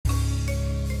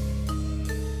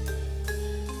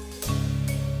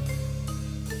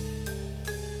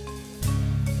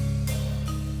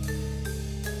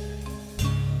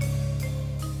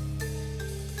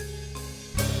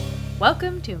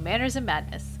Welcome to Manners and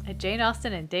Madness, a Jane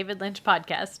Austen and David Lynch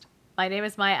podcast. My name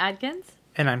is Maya Adkins.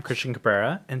 And I'm Christian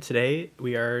Cabrera, and today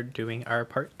we are doing our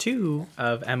part 2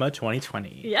 of Emma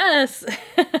 2020. Yes!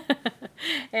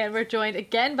 And we're joined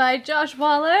again by Josh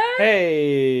Waller.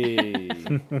 Hey!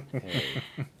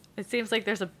 It seems like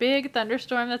there's a big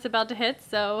thunderstorm that's about to hit,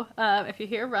 so if you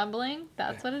hear rumbling,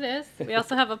 that's what it is. We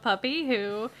also have a puppy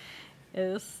who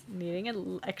is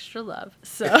needing extra love.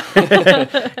 So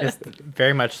It's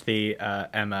very much the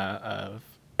Emma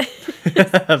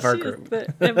of our she's group.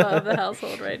 the Emma of the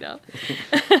household right now.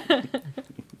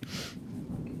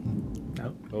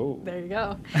 Oh. Oh. There you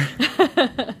go.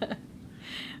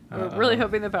 We're really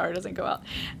hoping the power doesn't go out.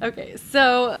 Okay,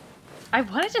 so I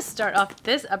wanted to start off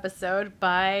this episode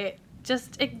by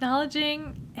just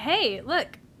acknowledging, hey,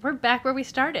 look, we're back where we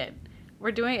started. We're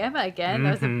doing Emma again.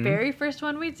 That was the very first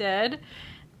one we did.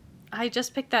 I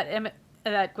just picked that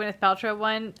Gwyneth Paltrow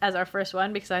one as our first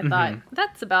one because I thought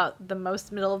that's about the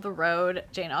most middle of the road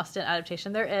Jane Austen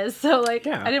adaptation there is. So I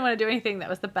didn't want to do anything that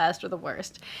was the best or the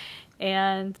worst.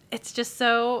 And it's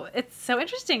so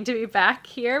interesting to be back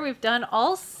here. We've done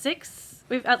all 6.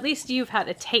 At least you've had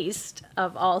a taste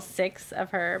of all 6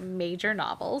 of her major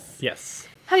novels. Yes.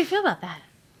 How do you feel about that?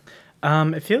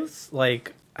 It feels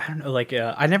like, I don't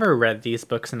know, I never read these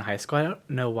books in high school. I don't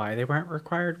know why they weren't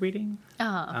required reading.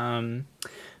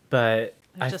 But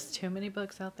There's just too many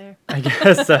books out there. I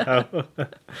guess so.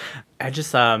 I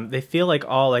just they feel like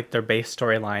all their base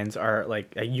storylines are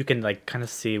you can kind of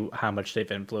see how much they've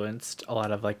influenced a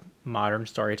lot of modern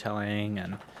storytelling,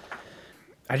 and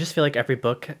I just feel like every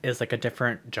book is a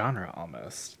different genre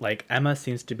almost. Emma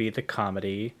seems to be the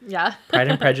comedy. Yeah. Pride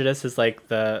and Prejudice is I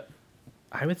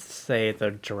would say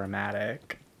the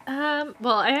dramatic.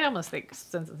 Well, I almost think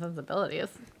Sense and Sensibility is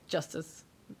just as,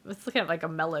 it's kind of like a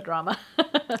melodrama.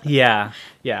 Yeah.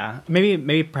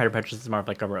 Maybe Pride and Prejudice is more of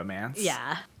a romance.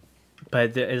 Yeah.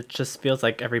 But it just feels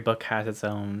like every book has its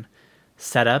own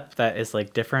setup that is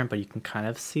different, but you can kind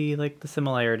of see the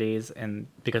similarities, and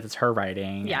because it's her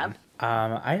writing. Yeah. And,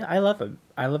 I love them.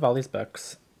 I love all these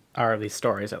books, or these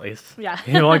stories at least. Yeah.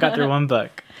 You only got through one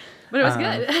book. But it was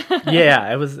good.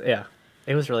 Yeah,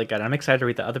 it was really good. I'm excited to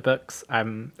read the other books.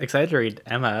 I'm excited to read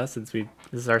Emma since this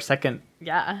is our second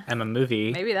Emma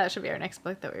movie. Maybe that should be our next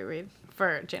book that we read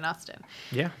for Jane Austen.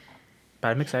 Yeah. But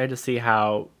I'm excited to see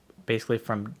how, basically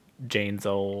from Jane's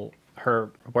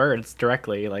her words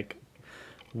directly,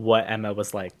 what Emma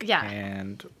was like. Yeah.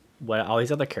 And what all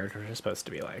these other characters are supposed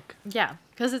to be like. Yeah,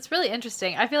 because it's really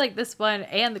interesting. I feel like this one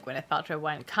and the Gwyneth Paltrow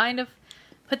one kind of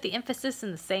put the emphasis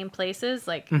in the same places.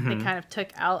 They kind of took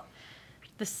out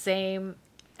the same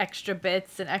extra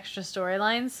bits and extra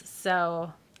storylines.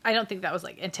 So I don't think that was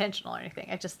intentional or anything.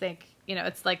 I just think,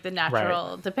 it's the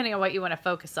natural, depending on what you want to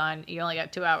focus on, you only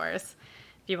got 2 hours.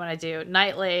 If you want to do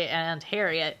Knightley and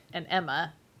Harriet and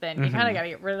Emma, then you kind of got to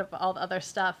get rid of all the other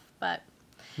stuff. But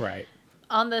Right.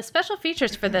 on the special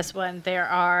features for this one, there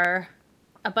are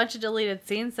a bunch of deleted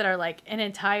scenes that are an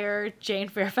entire Jane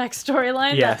Fairfax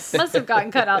storyline. Yes. That must have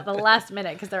gotten cut out the last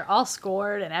minute because they're all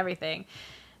scored and everything.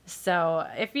 So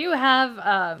if you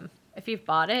have, if you've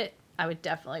bought it, I would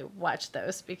definitely watch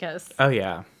those because Oh,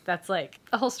 yeah. that's a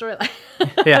whole storyline.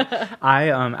 Yeah.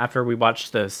 After we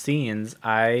watched those scenes,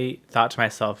 I thought to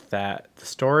myself that the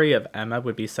story of Emma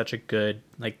would be such a good,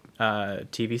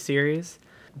 TV series,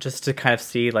 just to kind of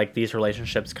see, these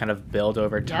relationships kind of build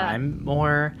over time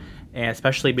more, and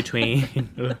especially between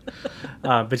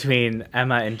between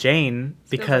Emma and Jane,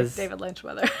 because David Lynch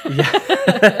weather. yeah,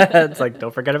 it's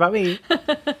don't forget about me.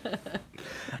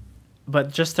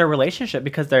 But just their relationship,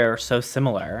 because they're so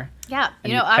similar. Yeah,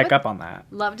 And I pick would up on that.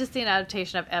 love to see an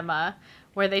adaptation of Emma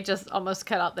where they just almost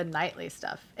cut out the Knightley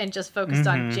stuff and just focused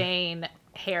on Jane,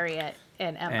 Harriet,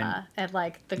 and Emma and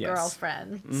the Yes.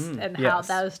 girlfriends and how Yes.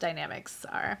 those dynamics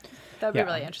are. That would be Yeah.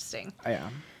 really interesting. Yeah.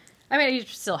 I mean, you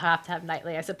still have to have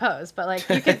Knightley, I suppose, but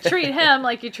you could treat him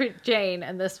like you treat Jane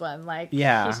in this one.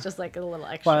 Yeah. He's just a little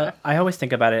extra. Well, I always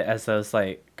think about it as those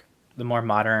the more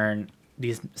modern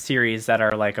these series that are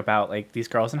about these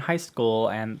girls in high school,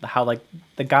 and how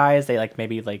the guys they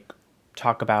maybe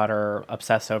talk about or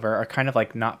obsess over are kind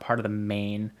of not part of the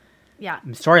main yeah.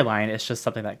 storyline. It's just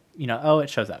something that it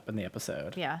shows up in the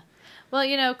episode. Yeah. Well,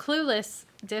 Clueless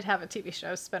did have a TV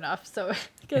show spinoff, so I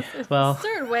guess in Well. a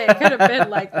certain way it could have been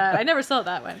like that. I never saw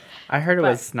that one. I heard it But-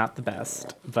 was not the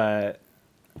best, but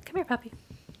Come here, puppy.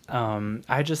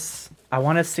 I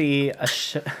want to see a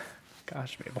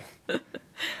gosh, Mabel.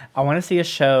 I want to see a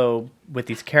show with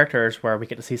these characters where we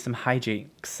get to see some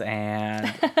hijinks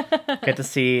and get to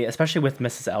see, especially with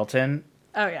Mrs. Elton,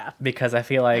 Oh, yeah. because I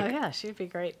feel like Oh, yeah. She'd be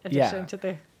great addition Yeah. to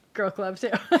the girl club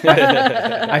too.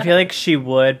 I feel like she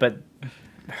would, but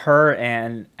her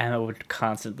and Emma would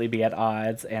constantly be at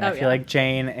odds, and I feel like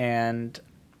Jane and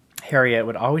Harriet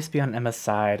would always be on Emma's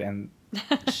side, and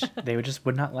they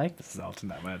would not like Mrs. Elton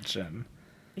that much. And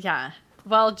yeah.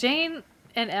 Well, Jane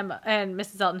and Emma and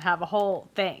Mrs. Elton have a whole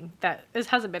thing that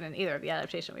hasn't been in either of the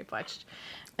adaptation we've watched.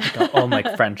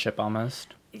 like friendship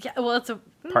almost. Yeah, well, it's a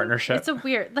Partnership. It's a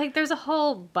weird, like, there's a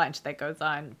whole bunch that goes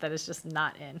on that is just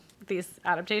not in these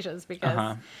adaptations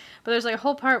because, but there's like a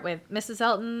whole part with Mrs.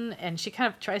 Elton, and she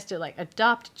kind of tries to like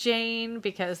adopt Jane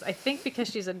because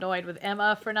she's annoyed with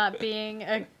Emma for not being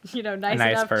nice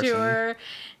enough person to her,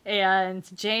 and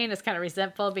Jane is kind of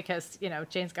resentful because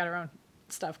Jane's got her own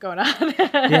stuff going on.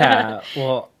 Yeah,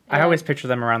 well, I always picture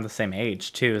them around the same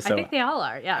age too, so I think they all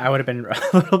are. Yeah, I would have been a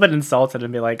little bit insulted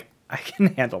and be like, I can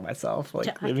handle myself.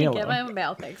 Like, leave me I can alone. get my own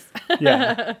mail, thanks.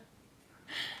 Yeah.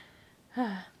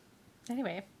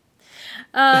 Anyway.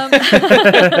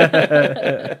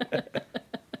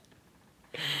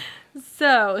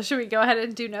 So, should we go ahead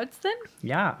and do notes then?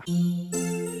 Yeah.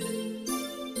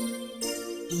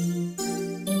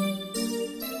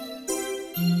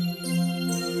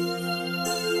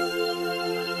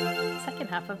 Second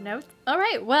half of notes. All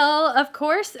right. Well, of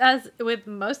course, as with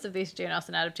most of these Jane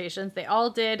Austen adaptations, they all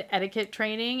did etiquette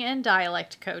training and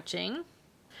dialect coaching.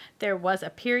 There was a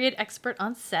period expert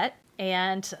on set,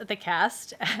 and the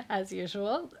cast, as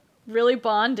usual, really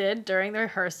bonded during the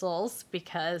rehearsals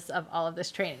because of all of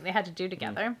this training they had to do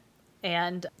together.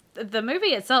 And the movie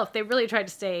itself, they really tried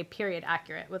to stay period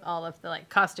accurate with all of the like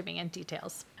costuming and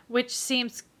details, which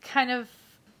seems kind of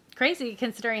crazy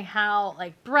considering how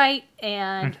like bright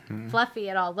and fluffy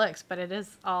it all looks, but it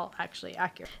is all actually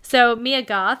accurate. So Mia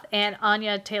Goth and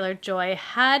Anya Taylor-Joy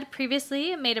had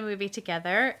previously made a movie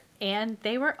together, and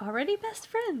they were already best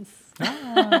friends.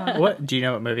 What? Do you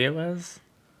know what movie it was?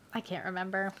 I can't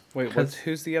remember. Wait,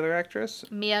 who's the other actress?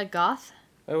 Mia Goth.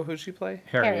 Oh, who'd she play?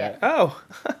 Harriet. Oh.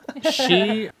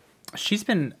 She's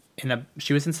been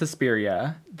she was in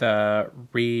Suspiria, the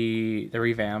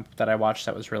revamp that I watched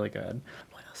that was really good.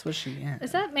 What else was she in?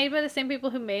 Is that made by the same people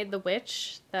who made The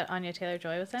Witch that Anya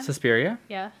Taylor-Joy was in? Suspiria?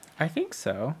 Yeah. I think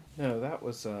so. No, that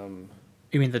was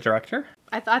You mean the director?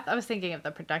 I was thinking of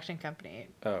the production company.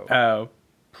 Oh,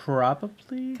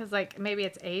 probably. Because like maybe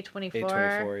it's A24.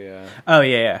 A24, yeah. Oh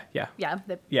yeah.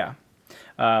 Yeah.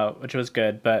 Which was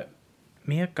good, but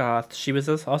Mia Goth, she was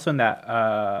also in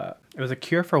that. It was A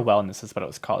Cure for Wellness, is what it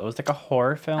was called. It was like a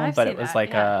horror film, I've but seen it was that,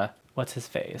 like yeah. what's his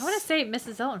face? I want to say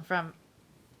Mrs. Elton from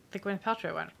the Gwyneth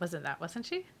Paltrow one was in that, wasn't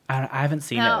she? I haven't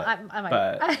seen it. I might.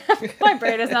 But My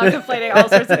brain is now conflating all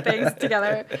sorts of things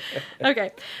together.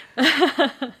 Okay.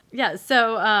 Yeah.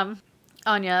 So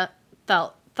Anya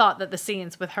thought that the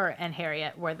scenes with her and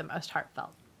Harriet were the most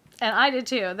heartfelt, and I did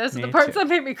too. Those are the parts that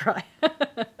made me cry.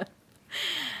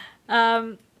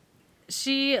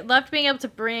 She loved being able to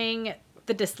bring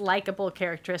the dislikable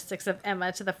characteristics of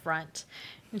Emma to the front.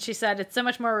 And she said, it's so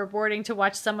much more rewarding to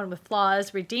watch someone with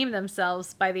flaws redeem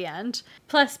themselves by the end.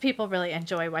 Plus, people really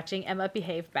enjoy watching Emma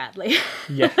behave badly.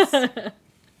 yes.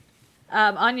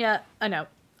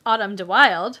 Autumn de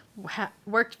Wilde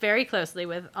worked very closely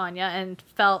with Anya and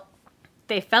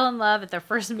they fell in love at their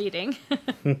first meeting.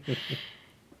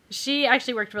 She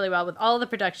actually worked really well with all the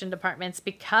production departments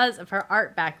because of her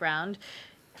art background.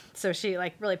 So she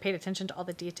like really paid attention to all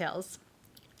the details.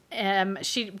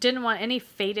 She didn't want any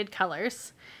faded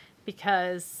colors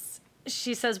because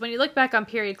she says when you look back on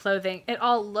period clothing, it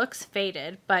all looks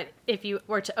faded. But if you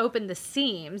were to open the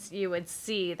seams, you would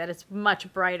see that it's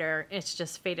much brighter. It's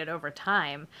just faded over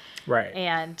time. Right.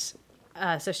 And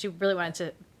so she really wanted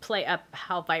to play up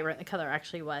how vibrant the color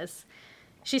actually was.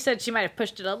 She said she might have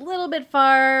pushed it a little bit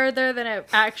farther than it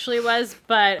actually was,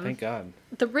 but Thank God.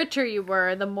 The richer you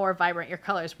were, the more vibrant your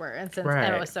colors were. And since Right.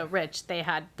 Emma was so rich, they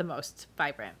had the most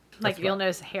vibrant. Like, you'll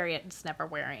notice Harriet's never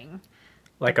wearing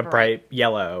like a bright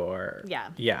yellow or... Yeah.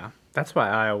 Yeah. That's why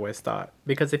I always thought.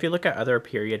 Because if you look at other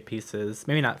period pieces,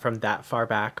 maybe not from that far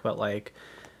back, but like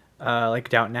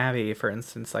Downton Abbey, for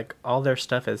instance, like all their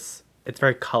stuff it's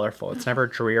very colorful. It's never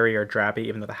dreary or drabby,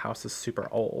 even though the house is super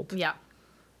old. Yeah.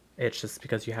 It's just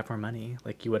because you have more money.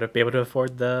 Like, you would have been able to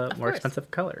afford the more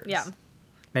expensive colors. Yeah.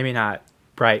 Maybe not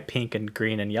bright pink and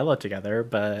green and yellow together,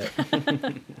 but...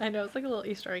 I know, it's like a little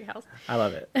Easter egg house. I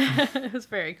love it. It was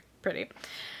very pretty.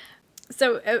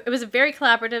 So it was a very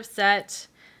collaborative set.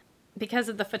 Because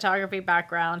of the photography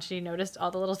background, she noticed all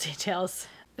the little details.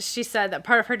 She said that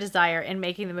part of her desire in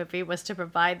making the movie was to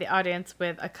provide the audience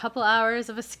with a couple hours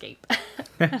of escape.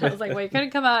 I was like, well, you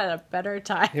couldn't come out at a better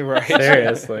time. You're right.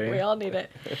 Seriously. We all need it.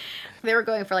 They were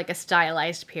going for like a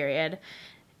stylized period.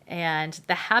 And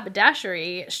the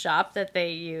haberdashery shop that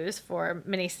they use for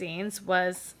many scenes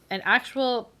was an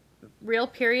actual real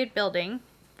period building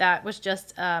that was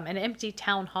just an empty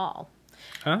town hall.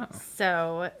 Oh.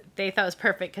 So they thought it was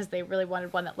perfect because they really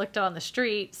wanted one that looked out on the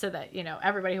street so that, you know,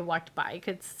 everybody who walked by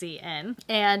could see in.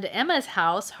 And Emma's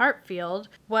house, Hartfield,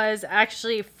 was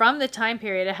actually from the time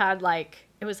period. It had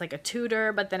it was like a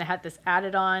Tudor, but then it had this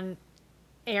added on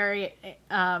area.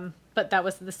 But that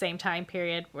was the same time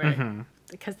period where,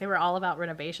 because they were all about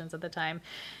renovations at the time.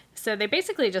 So they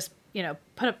basically just, you know,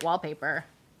 put up wallpaper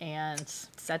and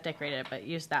set decorated, but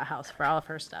used that house for all of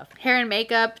her stuff. Hair and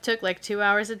makeup took like 2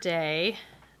 hours a day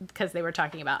because they were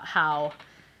talking about how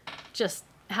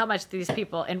much these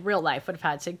people in real life would have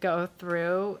had to go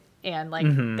through, and like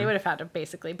they would have had to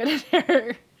basically been in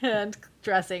hair and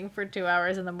dressing for 2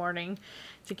 hours in the morning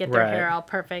to get their hair all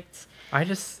perfect.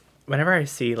 Whenever I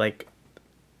see like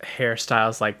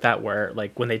hairstyles like that where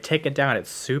like when they take it down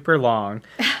it's super long,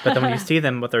 but then when you see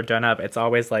them with their done up, it's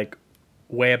always like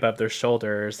way above their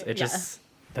shoulders. It just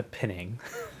the pinning.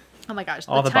 Oh my gosh,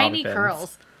 all the the tiny bobby pins.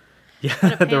 Curls.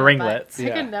 Yeah, the ringlets. I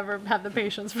could never have the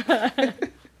patience for that.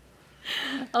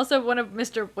 Also, one of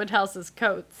Mr. Woodhouse's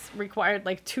coats required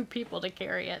like 2 people to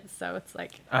carry it, so it's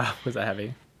like... Oh, was that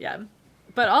heavy? Yeah.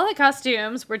 But all the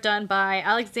costumes were done by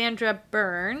Alexandra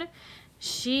Byrne.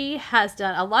 She has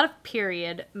done a lot of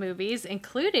period movies,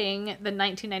 including the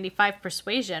 1995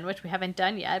 Persuasion, which we haven't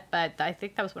done yet, but I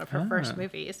think that was one of her first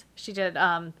movies. She did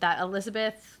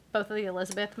that both of the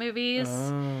Elizabeth movies.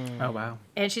 Oh, wow.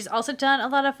 And she's also done a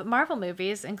lot of Marvel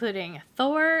movies, including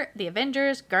Thor, The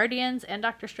Avengers, Guardians, and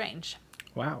Doctor Strange.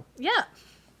 Wow. Yeah.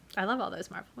 I love all those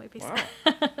Marvel movies.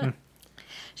 Wow.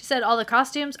 She said all the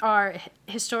costumes are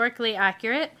historically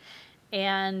accurate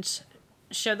and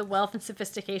show the wealth and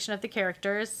sophistication of the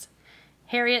characters.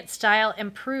 Harriet's style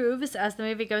improves as the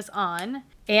movie goes on,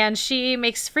 and she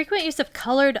makes frequent use of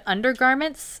colored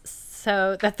undergarments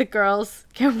so that the girls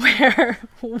can wear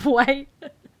white,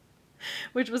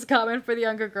 which was common for the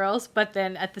younger girls, but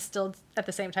then at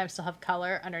the same time still have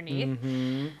color underneath.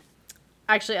 Mm-hmm.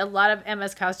 Actually, a lot of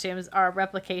Emma's costumes are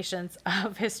replications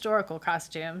of historical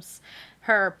costumes.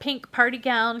 Her pink party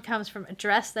gown comes from a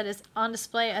dress that is on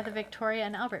display at the Victoria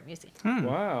and Albert Museum.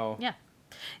 Wow. Yeah.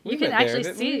 We You can went there, actually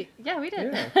didn't see... we? Yeah, we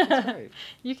did. Yeah, that's right.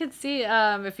 You can see,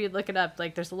 if you look it up,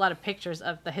 like, there's a lot of pictures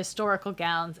of the historical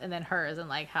gowns and then hers and,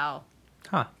 like, how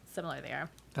similar they are.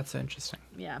 That's interesting.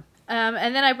 Yeah.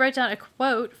 And then I wrote down a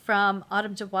quote from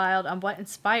Autumn de Wilde on what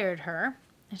inspired her.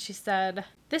 And she said,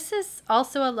 "This is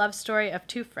also a love story of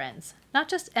 2 friends. Not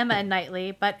just Emma and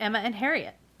Knightley, but Emma and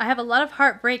Harriet. I have a lot of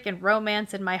heartbreak and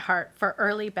romance in my heart for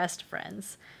early best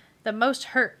friends. The most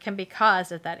hurt can be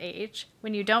caused at that age,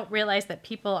 when you don't realize that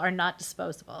people are not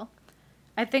disposable.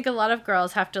 I think a lot of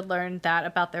girls have to learn that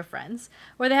about their friends,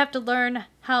 or they have to learn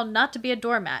how not to be a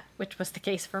doormat, which was the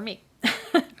case for me."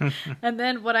 And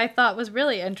then what I thought was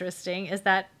really interesting is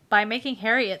that by making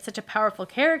Harriet such a powerful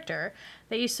character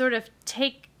that you sort of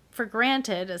take for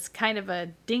granted as kind of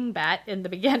a dingbat in the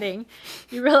beginning,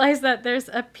 you realize that there's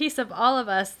a piece of all of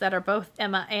us that are both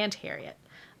Emma and Harriet.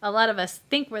 A lot of us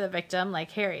think we're the victim,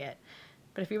 like Harriet.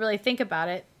 But if you really think about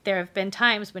it, there have been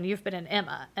times when you've been an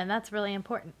Emma, and that's really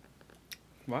important.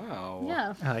 Wow.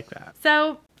 Yeah. I like that.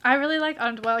 So I really like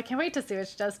Autumn de Wilde. I can't wait to see what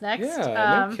she does next.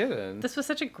 Yeah, no kidding. This was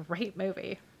such a great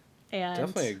movie. And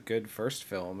Definitely a good first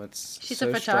film. she's so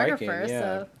a photographer, striking. Yeah.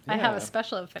 so I have a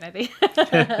special affinity.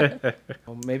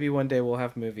 Well, maybe one day we'll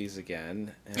have movies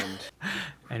again, and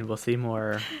And we'll see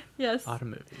more Yes.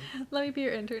 autumn movies. Let me be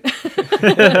your intern.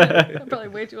 I'm probably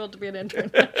way too old to be an intern.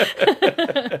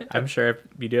 I'm sure if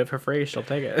you do it for free, she'll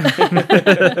take it.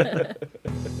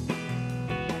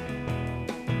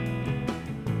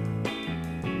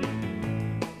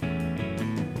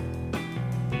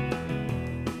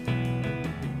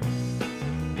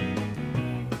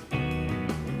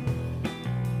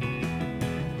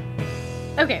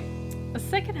 Okay, the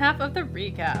second half of the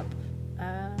recap.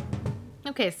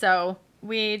 Okay, so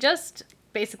we just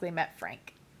basically met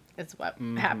Frank, is what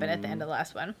happened at the end of the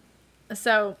last one.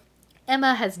 So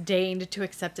Emma has deigned to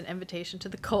accept an invitation to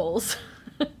the Coles,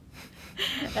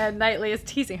 and Knightley is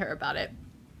teasing her about it.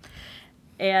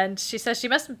 And she says she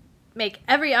must take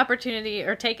every opportunity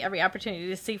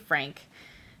to see Frank,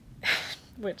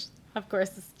 which, of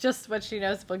course, is just what she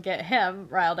knows will get him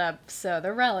riled up, so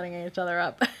they're riling each other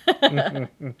up.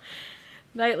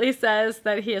 Knightley says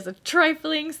that he is a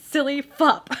trifling, silly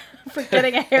fop for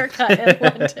getting a haircut in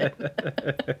London.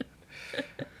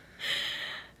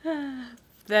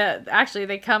 Actually,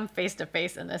 they come face to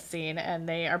face in this scene, and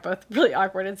they are both really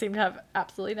awkward and seem to have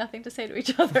absolutely nothing to say to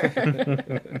each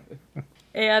other.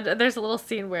 And there's a little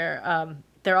scene where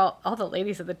they're all the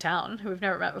ladies of the town who we've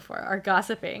never met before are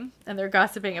gossiping, and they're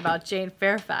gossiping about Jane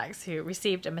Fairfax, who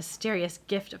received a mysterious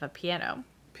gift of a piano.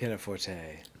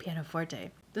 Pianoforte.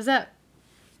 Pianoforte. Does that,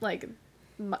 like,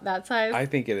 that size? I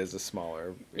think it is a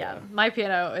smaller. Yeah, my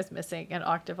piano is missing an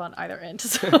octave on either end,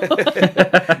 so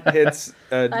It's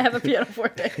I have a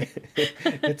pianoforte.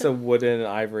 it's a wooden,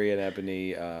 ivory, and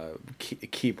ebony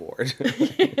keyboard.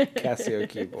 Casio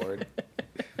keyboard.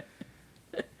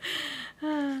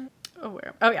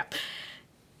 Oh yeah,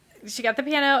 she got the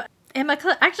piano. Emma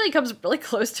actually comes really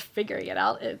close to figuring it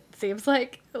out. It seems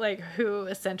like who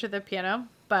sent her the piano,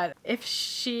 but if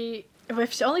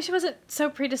only she wasn't so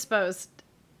predisposed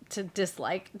to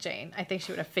dislike Jane, I think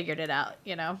she would have figured it out.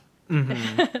 You know.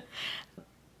 Mm-hmm.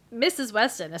 Mrs.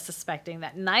 Weston is suspecting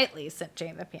that Knightley sent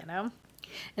Jane the piano, and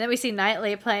then we see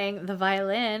Knightley playing the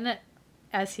violin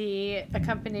as he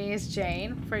accompanies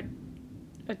Jane for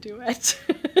a duet.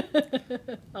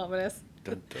 Ominous.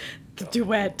 Dun, dun, The dun.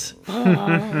 duet.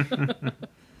 Oh.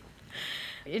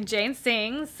 And Jane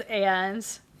sings, and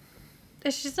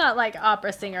she's not like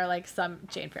opera singer like some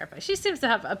Jane Fairfax. She seems to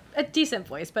have a decent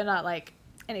voice, but not like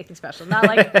anything special. Not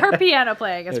like her piano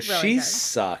playing is No, really she good.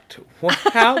 sucked.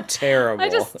 How terrible. I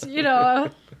just,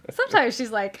 sometimes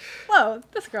she's like, whoa,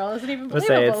 this girl isn't even Let's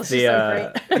say believable. it's She's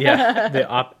so great. yeah,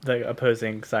 the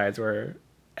opposing sides where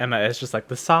Emma is just like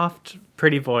the soft,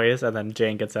 pretty voice, and then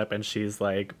Jane gets up and she's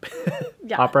like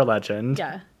Yeah. opera legend.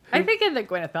 Yeah. I think in the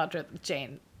Gwyneth Paltrow,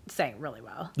 Jane sang really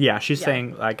well. Yeah, she's Yeah.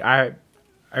 saying like I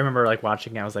remember like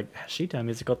watching it, I was like, has she done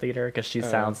musical theater? Because she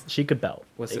could belt.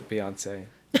 Was it Beyonce?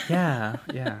 Yeah.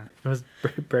 It was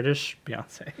British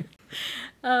Beyonce.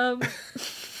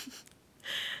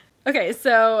 Okay,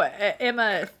 so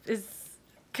Emma is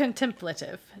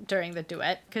contemplative during the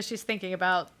duet because she's thinking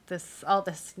about all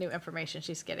this new information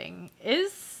she's getting.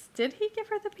 Did he give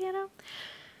her the piano?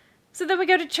 So then we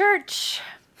go to church,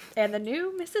 and the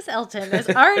new Mrs. Elton is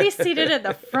already seated in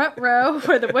the front row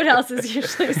where the Woodhouses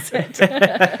usually sit.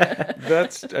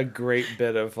 That's a great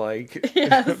bit of like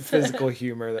Yes. physical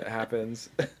humor that happens.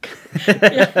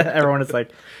 Everyone is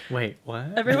like, wait,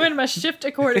 what? Everyone must shift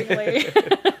accordingly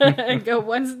and go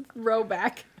one row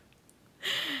back.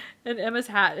 And Emma's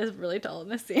hat is really tall in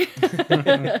this scene.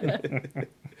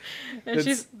 And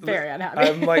she's very unhappy.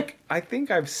 I'm like, I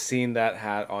think I've seen that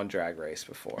hat on Drag Race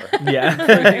before. Yeah.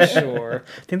 Pretty sure.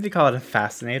 I think they call it a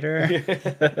fascinator.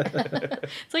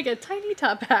 It's like a tiny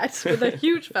top hat with a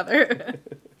huge feather.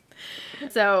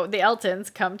 So the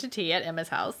Eltons come to tea at Emma's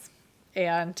house,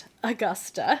 and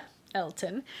Augusta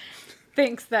Elton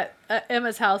thinks that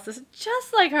Emma's house is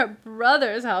just like her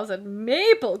brother's house in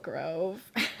Maple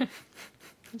Grove.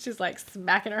 She's like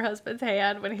smacking her husband's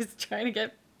hand when he's trying to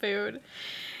get food.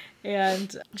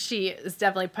 And she is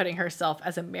definitely putting herself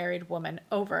as a married woman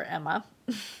over Emma.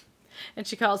 And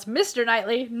she calls Mr.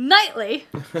 Knightley, Knightley.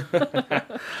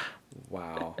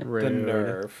 Wow. Rude. The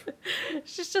nerve.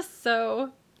 She's just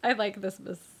so... I like this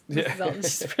Mrs. Elton.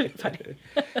 She's pretty funny.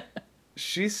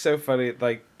 She's so funny,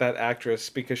 like that actress,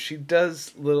 because she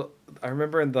does little. I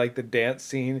remember in like the dance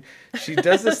scene, she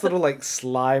does this little like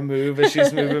sly move as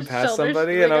she's moving past Shoulder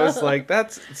somebody, and I was wiggle. like,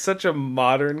 "That's such a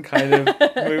modern kind of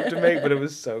move to make," but it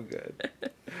was so good.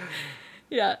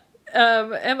 Yeah.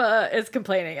 Emma is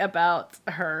complaining about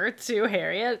her to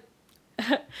Harriet.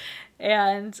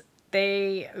 And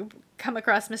they come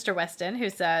across Mr. Weston, who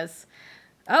says,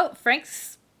 oh,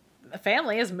 Frank's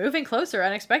family is moving closer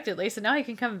unexpectedly, so now he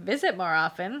can come visit more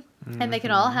often, and they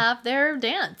can all have their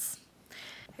dance.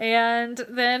 And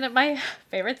then my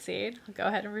favorite scene, I'll go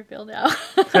ahead and reveal now,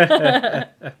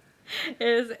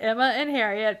 is Emma and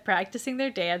Harriet practicing their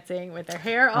dancing with their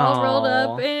hair all rolled up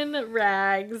Aw. in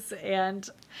rags. And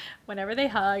whenever they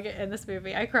hug in this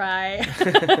movie, I cry.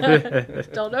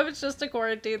 Don't know if it's just a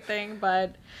quarantine thing,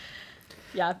 but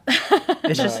yeah.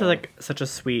 It's just No. like such a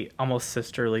sweet, almost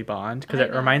sisterly bond because I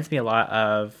it know. reminds me a lot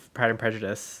of Pride and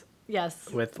Prejudice Yes.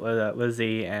 with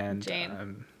Lizzie and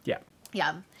Jane. yeah.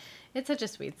 Yeah. It's such a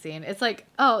sweet scene. It's like,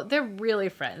 oh, they're really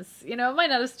friends. You know, it might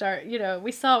not have started,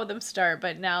 we saw them start,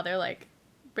 but now they're like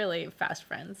really fast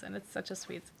friends, and it's such a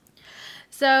sweet scene.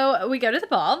 So we go to the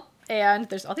ball, and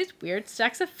there's all these weird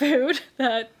stacks of food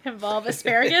that involve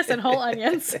asparagus and whole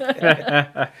onions.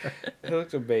 It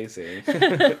looked amazing.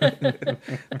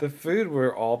 The food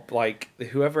were all like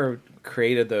whoever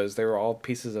created those. They were all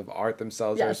pieces of art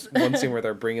themselves. Yes. There's one scene where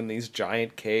they're bringing these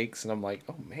giant cakes, and I'm like,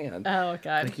 oh man, Oh,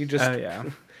 God. like you just Oh yeah.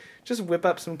 just whip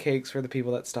up some cakes for the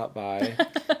people that stop by.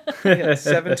 Yeah,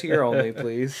 7-tier only,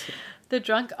 please. The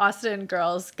drunk Austin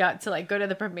girls got to like go to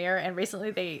the premiere, and recently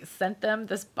they sent them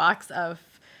this box of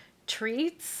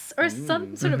treats or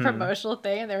some sort of promotional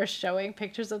thing, and they were showing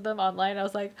pictures of them online. I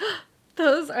was like,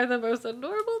 Those are the most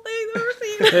adorable things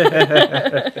I've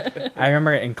ever seen. I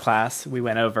remember in class we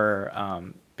went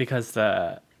over because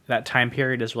that time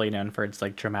period is really known for its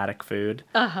like dramatic food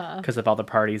because of all the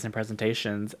parties and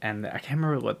presentations. And I can't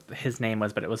remember what his name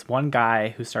was, but it was one guy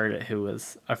who started it who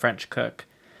was a French cook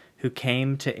who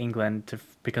came to England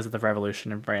because of the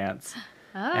revolution in France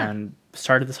and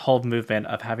started this whole movement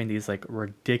of having these like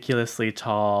ridiculously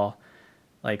tall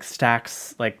like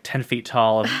stacks like 10 feet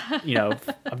tall of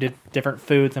different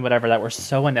foods and whatever that were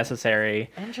so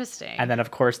unnecessary. Interesting. And then of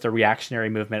course the reactionary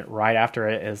movement right after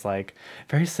it is like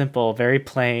very simple, very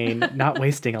plain, not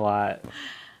wasting a lot.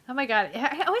 Oh my God.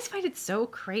 I always find it so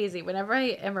crazy whenever I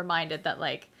am reminded that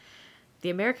like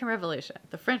the American Revolution,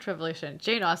 the French Revolution,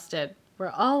 Jane Austen were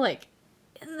all like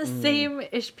in the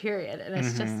same-ish period. And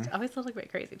it's just always a little bit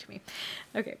crazy to me.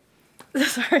 Okay.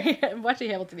 Sorry, watching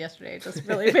Hamilton yesterday just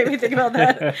really made me think about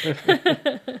that.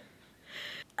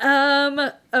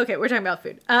 Okay, we're talking about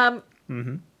food.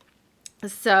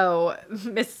 So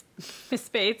Miss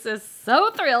Bates is so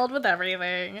thrilled with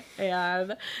everything,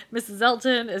 and Mrs.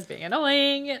 Elton is being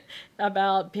annoying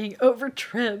about being over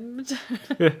trimmed,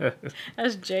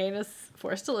 as Jane is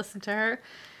forced to listen to her,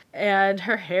 and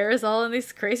her hair is all in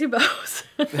these crazy bows.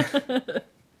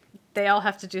 They all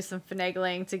have to do some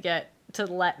finagling to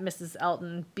let Mrs.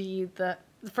 Elton be the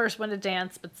first one to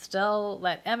dance, but still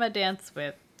let Emma dance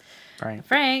with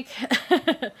Frank.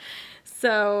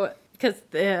 So, because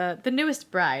the newest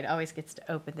bride always gets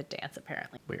to open the dance,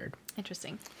 apparently. Weird.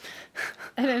 Interesting.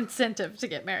 An incentive to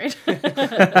get married.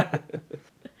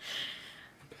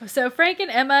 So Frank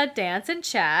and Emma dance and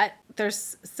chat.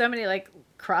 There's so many like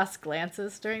cross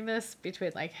glances during this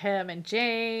between like him and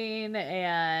Jane,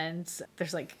 and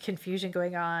there's like confusion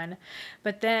going on.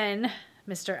 But then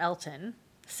Mr. Elton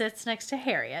sits next to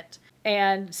Harriet,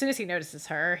 and as soon as he notices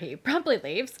her, he promptly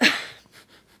leaves.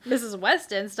 Mrs.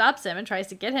 Weston stops him and tries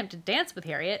to get him to dance with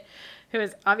Harriet, who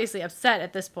is obviously upset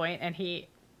at this point, and he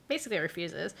basically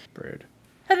refuses. Rude.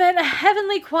 And then a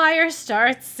heavenly choir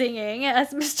starts singing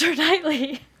as Mr.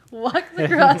 Knightley walks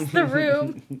across the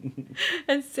room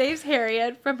and saves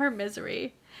Harriet from her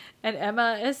misery. And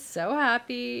Emma is so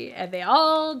happy, and they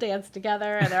all dance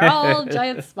together, and they're all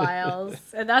giant smiles.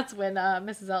 And that's when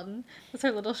Mrs. Elton does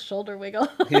her little shoulder wiggle.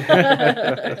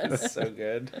 That's so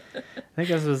good. I think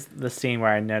this was the scene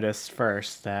where I noticed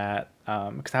first that,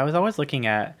 because I was always looking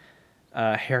at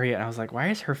Harriet, and I was like, why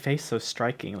is her face so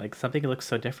striking? Like, something looks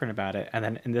so different about it. And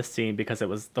then in this scene, because it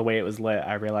was the way it was lit,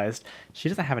 I realized she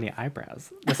doesn't have any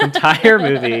eyebrows. This entire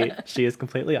movie, she is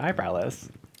completely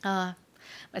eyebrowless.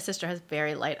 My sister has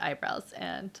very light eyebrows,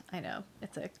 and I know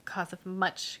it's a cause of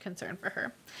much concern for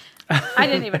her. I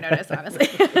didn't even notice, honestly.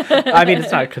 I mean,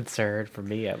 it's not a concern for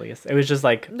me, at least. It was just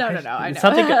like... No, I know.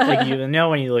 Something, like, you know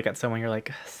when you look at someone, you're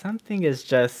like, something is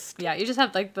just... Yeah, you just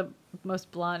have, like, the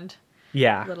most blonde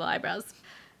yeah. little eyebrows.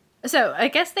 So, I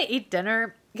guess they eat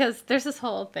dinner, because there's this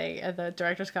whole thing in the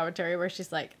director's commentary where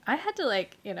she's like, I had to,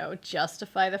 like,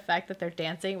 justify the fact that they're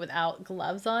dancing without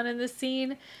gloves on in this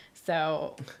scene.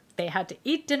 So... they had to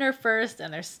eat dinner first,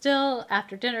 and they're still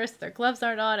after dinner, so their gloves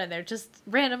aren't on, and they're just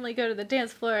randomly go to the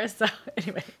dance floor. So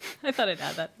anyway, I thought I'd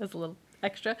add that as a little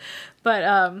extra. But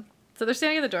so they're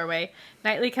standing in the doorway.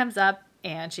 Knightley comes up,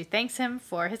 and she thanks him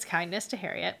for his kindness to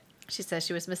Harriet. She says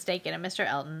she was mistaken in Mr.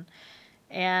 Elton,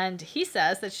 and he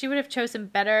says that she would have chosen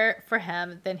better for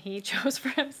him than he chose for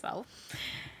himself.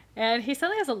 And he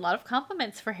suddenly has a lot of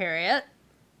compliments for Harriet,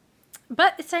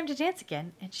 but it's time to dance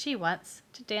again, and she wants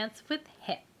to dance with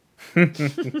him.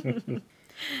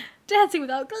 Dancing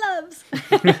without gloves.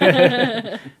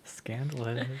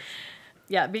 Scandalous.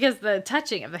 Yeah, because the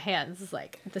touching of the hands is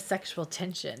like the sexual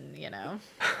tension,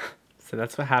 So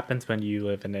that's what happens when you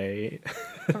live in a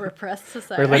repressed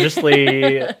society.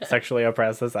 Religiously, sexually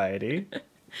oppressed society.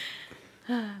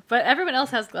 But everyone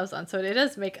else has gloves on, so it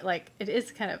does make it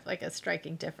is kind of like a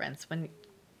striking difference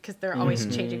because they're always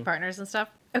changing partners and stuff.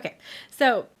 Okay,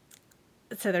 so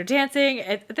they're dancing.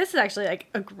 This is actually like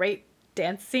a great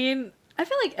dance scene. I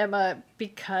feel like Emma,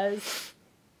 because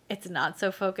it's not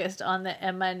so focused on the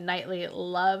Emma Knightley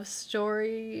love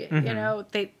story,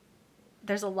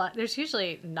 there's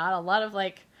usually not a lot of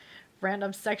like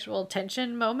random sexual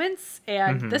tension moments,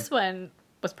 and this one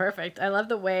was perfect. I love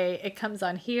the way it comes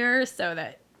on here so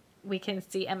that we can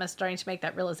see Emma starting to make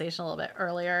that realization a little bit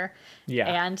earlier.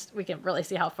 Yeah. And we can really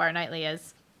see how far Knightley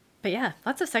is. But yeah,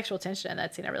 lots of sexual tension in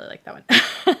that scene. I really like that one.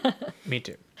 Me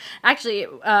too. Actually,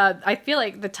 I feel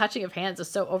like the touching of hands is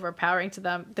so overpowering to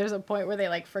them. There's a point where they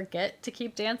like forget to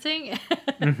keep dancing.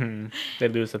 They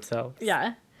lose themselves.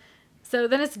 Yeah. So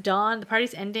then it's dawn. The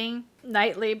party's ending.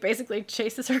 Knightley basically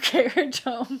chases her carriage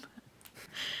home.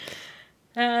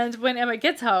 And when Emma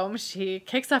gets home, she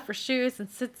kicks off her shoes and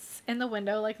sits in the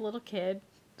window like a little kid.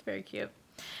 It's very cute.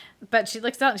 But she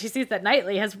looks out and she sees that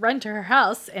Knightley has run to her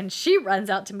house, and she runs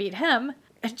out to meet him.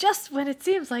 And just when it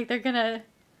seems like they're gonna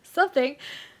something,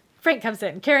 Frank comes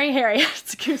in carrying Harriet,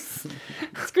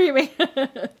 screaming.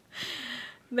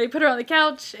 They put her on the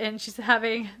couch, and she's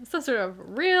having some sort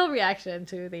of real reaction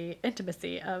to the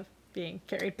intimacy of being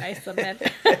carried by some men.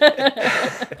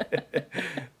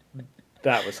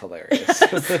 That was hilarious.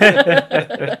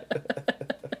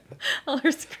 All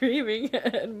her screaming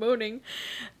and moaning.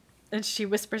 And she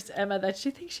whispers to Emma that she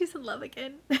thinks she's in love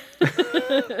again.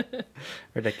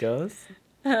 Ridiculous.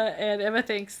 And Emma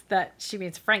thinks that she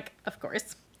means Frank, of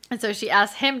course. And so she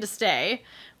asks him to stay,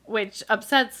 which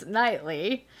upsets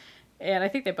Knightley. And I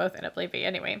think they both end up leaving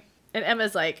anyway. And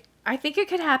Emma's like, I think it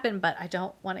could happen, but I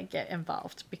don't want to get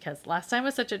involved because last time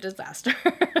was such a disaster.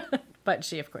 But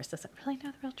she, of course, doesn't really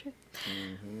know the real truth.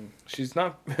 Mm-hmm. She's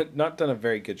not done a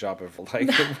very good job of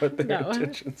like what their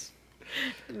intentions.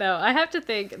 No, I have to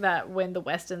think that when the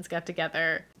Westons got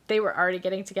together, they were already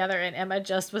getting together, and Emma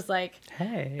just was like,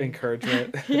 hey.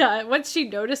 Encouragement. Yeah, once she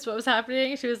noticed what was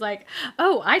happening, she was like,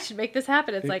 oh, I should make this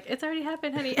happen. It's like, it's already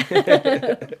happened, honey.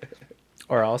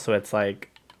 Or also it's like,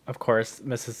 of course,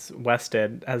 Mrs.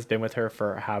 Weston has been with her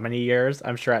for how many years?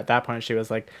 I'm sure at that point she was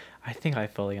like, I think I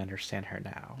fully understand her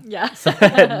now. Yeah.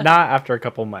 Not after a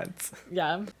couple months.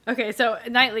 Yeah. Okay, so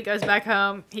Knightley goes back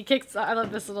home. I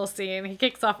love this little scene. He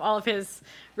kicks off all of his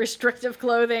restrictive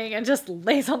clothing and just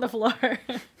lays on the floor.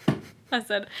 I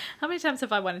said, how many times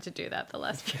have I wanted to do that the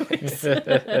last few weeks?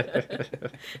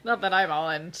 Not that I'm all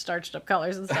in starched up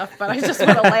colors and stuff, but I just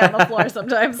want to lay on the floor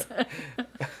sometimes.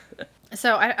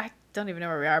 So I don't even know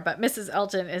where we are, but Mrs.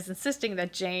 Elton is insisting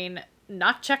that Jane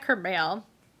not check her mail.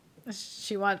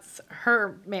 She wants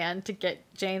her man to get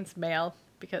Jane's mail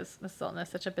because Mrs. Elton is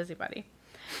such a busybody.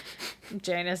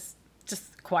 Jane is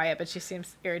just quiet, but she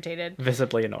seems irritated.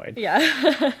 Visibly annoyed. Yeah.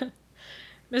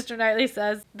 Mr. Knightley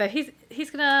says that he's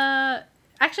gonna...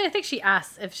 Actually, I think she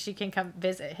asks if she can come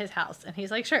visit his house, and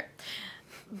he's like, sure.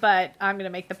 But I'm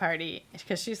gonna make the party,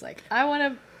 because she's like, I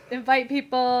want to invite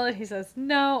people. He says,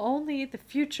 no, only the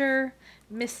future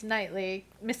Mrs.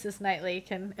 Knightley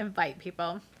can invite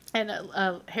people. And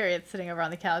Harriet's sitting over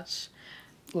on the couch,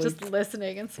 just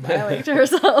listening and smiling to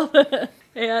herself.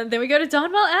 And then we go to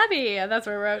Donwell Abbey, and that's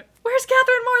where we wrote, where's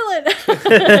Catherine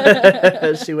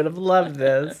Morland? She would have loved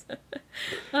this.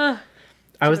 I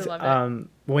was when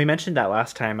we mentioned that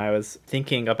last time, I was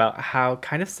thinking about how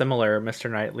kind of similar Mr.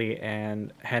 Knightley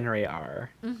and Henry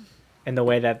are in the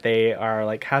way that they are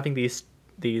like having these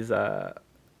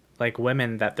like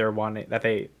women that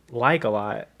they like a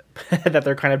lot. That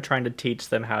they're kind of trying to teach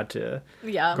them how to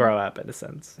grow up in a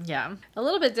sense. Yeah. A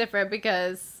little bit different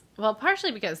because, well,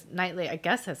 partially because Knightley, I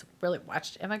guess, has really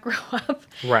watched Emma grow up.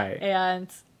 Right. And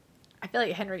I feel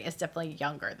like Henry is definitely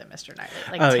younger than Mr. Knightley.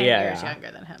 Like 10 years younger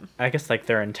than him. I guess like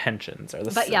their intentions are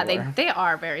the same. But yeah, they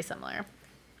are very similar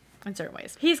in certain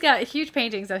ways. He's got huge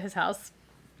paintings at his house.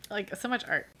 Like, so much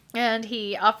art. And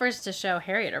he offers to show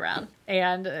Harriet around.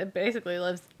 And basically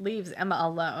leaves Emma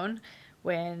alone.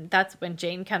 That's when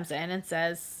Jane comes in and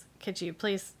says, could you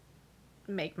please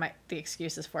make the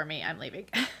excuses for me? I'm leaving.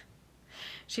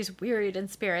 She's wearied in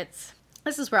spirits.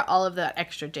 This is where all of that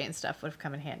extra Jane stuff would have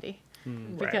come in handy.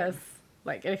 Because,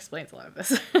 like, it explains a lot of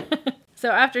this.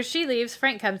 So after she leaves,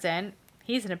 Frank comes in.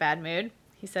 He's in a bad mood.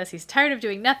 He says he's tired of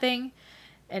doing nothing.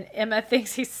 And Emma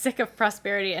thinks he's sick of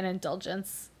prosperity and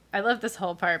indulgence. I love this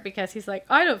whole part because he's like,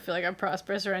 I don't feel like I'm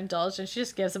prosperous or indulged. And she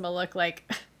just gives him a look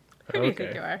like... Who do you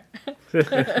think you are?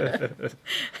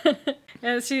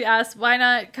 And she asks, why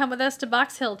not come with us to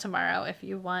Box Hill tomorrow if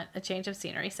you want a change of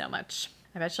scenery so much?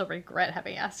 I bet she'll regret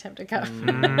having asked him to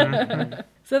come.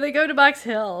 So they go to Box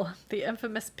Hill, the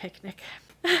infamous picnic.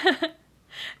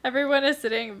 Everyone is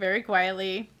sitting very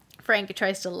quietly. Frank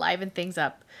tries to liven things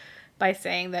up by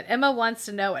saying that Emma wants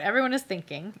to know what everyone is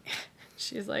thinking.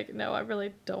 She's like, no, I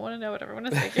really don't want to know what everyone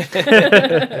is thinking.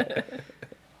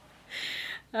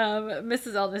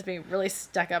 Mrs. Elton is being really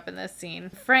stuck up in this scene.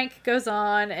 Frank goes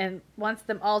on and wants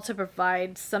them all to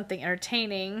provide something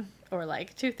entertaining, or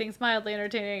like 2 things mildly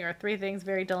entertaining, or 3 things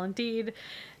very dull indeed.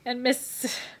 And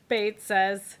Miss Bates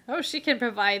says, oh, she can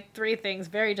provide 3 things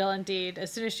very dull indeed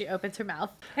as soon as she opens her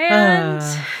mouth. And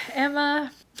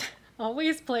Emma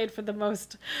always played for the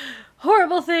most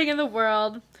horrible thing in the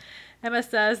world. Emma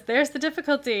says, there's the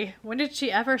difficulty. When did she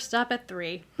ever stop at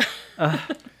 3?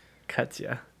 Cuts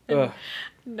ya.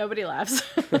 Nobody laughs.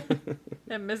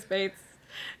 And Miss Bates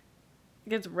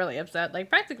gets really upset, like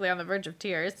practically on the verge of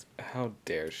tears. How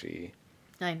dare she?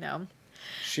 I know.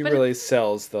 She really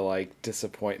sells the like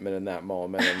disappointment in that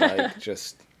moment and like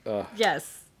just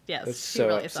Yes, It's she so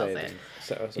really sells upsetting. it.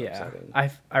 So Yeah,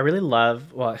 upsetting. I really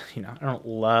love. Well, I don't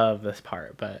love this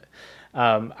part, but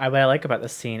what I like about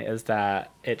this scene is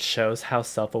that it shows how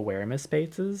self-aware Miss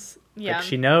Bates is. Like Yeah.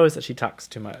 she knows that she talks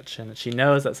too much, and she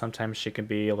knows that sometimes she can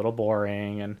be a little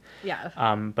boring, and Yeah.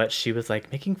 but she was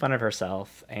like making fun of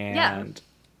herself, Yeah.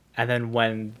 and then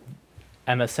when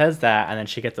Emma says that, and then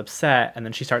she gets upset, and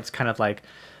then she starts kind of like,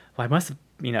 well, I must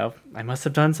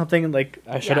have done something, like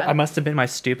Yeah. I must have been my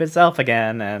stupid self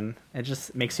again, and it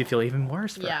just makes you feel even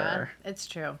worse for Yeah, her. it's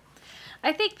true.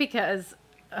 I think because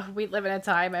we live in a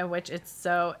time in which it's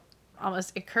so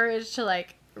almost encouraged to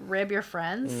like rib your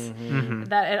friends Mm-hmm.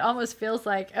 that it almost feels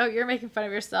like, oh, you're making fun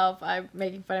of yourself, I'm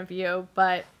making fun of you,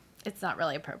 but it's not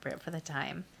really appropriate for the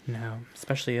time. No,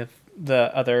 especially if the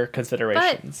other But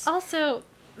considerations. also,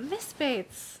 Miss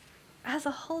Bates has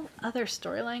a whole other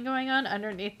storyline going on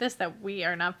underneath this that we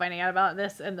are not finding out about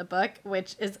this in the book,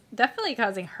 which is definitely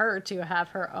causing her to have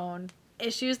her own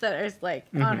issues that is like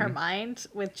on her mind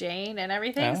with Jane and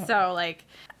everything. Oh. So like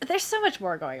there's so much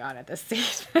more going on at this scene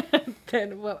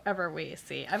than whatever we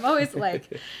see. I'm always like,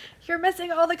 you're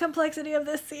missing all the complexity of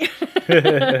this scene.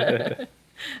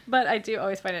 But I do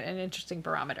always find it an interesting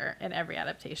barometer in every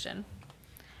adaptation,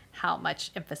 how much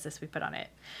emphasis we put on it.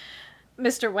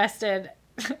 Mr. Weston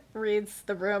reads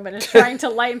the room and is trying to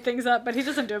lighten things up, but he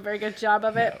doesn't do a very good job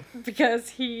of it because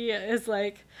he is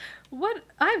like, what?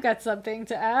 I've got something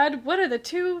to add. What are the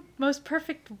two most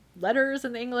perfect letters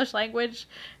in the English language?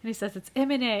 And he says it's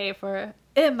M&A for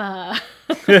Emma.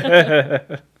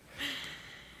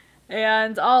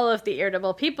 And all of the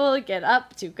irritable people get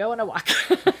up to go on a walk.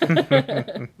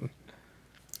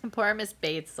 Poor Miss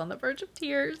Bates is on the verge of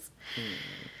tears.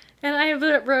 And I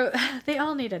wrote, they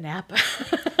all need a nap.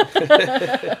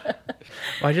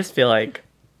 Well, I just feel like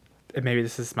maybe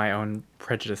this is my own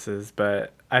prejudices,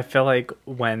 but I feel like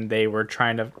when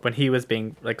he was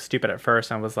being like stupid at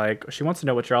first and was like, she wants to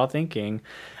know what you're all thinking,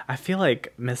 I feel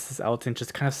like Mrs. Elton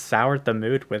just kind of soured the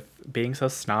mood with being so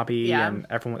snobby, Yeah. and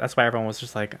that's why everyone was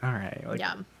just like, all right, like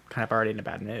Yeah. kind of already in a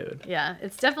bad mood. Yeah,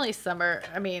 it's definitely summer.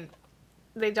 I mean,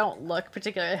 they don't look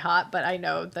particularly hot, but I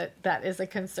know that that is a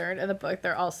concern in the book.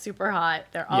 They're all super hot.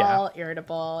 They're Yeah. all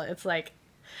irritable. It's like,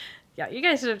 yeah, you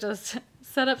guys should have just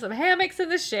set up some hammocks in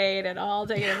the shade and all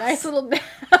taken a nice little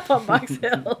nap on Box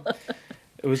Hill.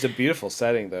 It was a beautiful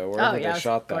setting, though. Wherever yeah, it they was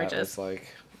shot that gorgeous. was like,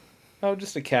 oh,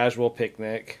 just a casual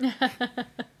picnic.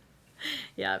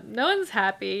 Yeah, no one's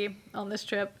happy on this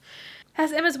trip.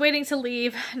 As Emma's waiting to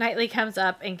leave, Knightley comes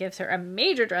up and gives her a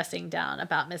major dressing down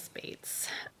about Miss Bates.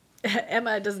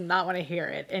 Emma does not want to hear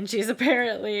it, and she's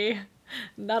apparently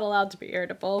not allowed to be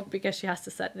irritable because she has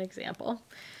to set an example.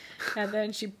 And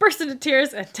then she bursts into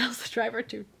tears and tells the driver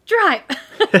to drive.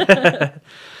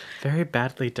 Very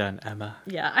badly done, Emma.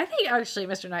 Yeah, I think actually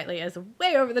Mr. Knightley is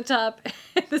way over the top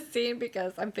in the scene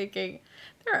because I'm thinking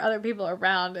there are other people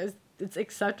around. It's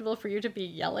acceptable for you to be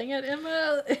yelling at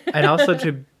Emma. And also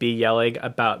to be yelling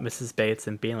about Mrs. Bates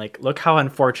and being like, look how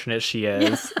unfortunate she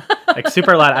is. Like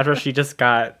super loud after she just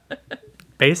got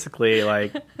basically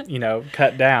like,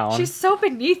 cut down. She's so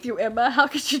beneath you, Emma. How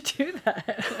could you do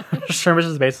that? Sure,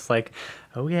 Mrs. Bates was like,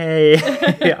 okay,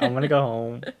 I'm gonna go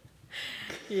home.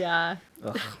 Yeah.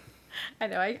 Ugh. I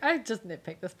know. I just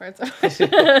nitpick this part so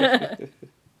much.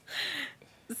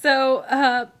 So,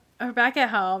 we're back at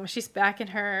home. She's back in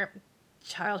her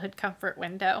childhood comfort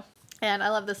window. And I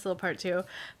love this little part too.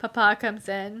 Papa comes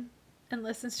in and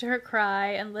listens to her cry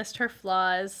and list her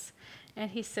flaws. And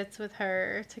he sits with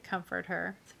her to comfort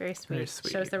her. It's very sweet. Very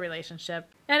sweet. Shows the relationship.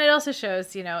 And it also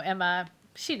shows, Emma,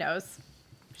 she knows.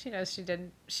 She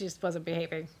just wasn't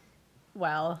behaving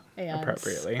well. And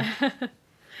Appropriately.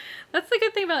 that's the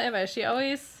good thing about Emma.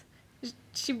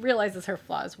 She realizes her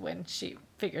flaws when she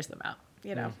figures them out,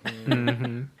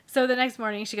 Mm-hmm. So the next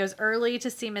morning, she goes early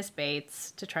to see Miss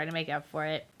Bates to try to make up for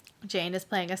it. Jane is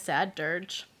playing a sad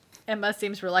dirge. Emma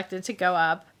seems reluctant to go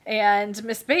up, and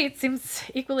Miss Bates seems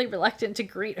equally reluctant to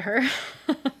greet her.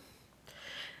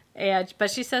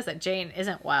 But she says that Jane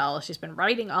isn't well. She's been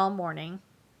writing all morning,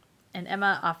 and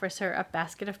Emma offers her a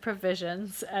basket of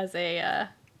provisions as a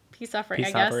peace offering,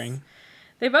 I guess. Offering.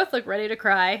 They both look ready to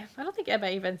cry. I don't think Emma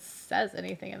even says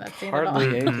anything in that scene at all.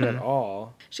 Hardly anything at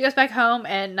all. She goes back home,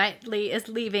 and Knightley is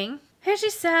leaving. And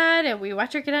she's sad, and we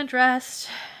watch her get undressed.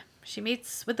 She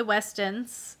meets with the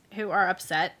Westons, who are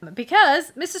upset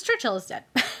because Mrs. Churchill is dead.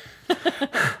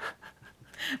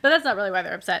 But that's not really why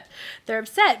they're upset. They're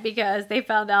upset because they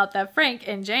found out that Frank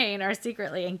and Jane are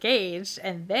secretly engaged,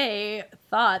 and they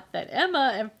thought that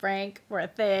Emma and Frank were a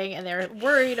thing, and they're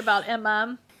worried about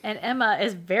Emma. And Emma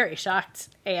is very shocked,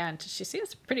 and she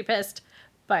seems pretty pissed,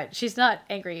 but she's not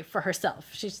angry for herself.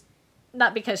 She's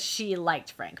not because she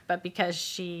liked Frank, but because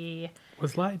she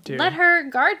Was lied to. let her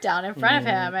guard down in front of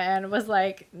him and was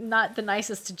like not the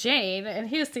nicest to Jane, and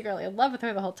he was secretly in love with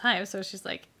her the whole time. So she's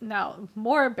like, now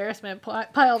more embarrassment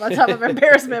piled on top of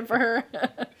embarrassment for her.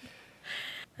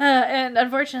 And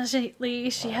unfortunately,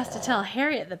 she has to tell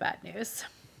Harriet the bad news.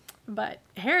 But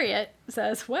Harriet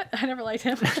says, "What? I never liked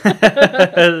him."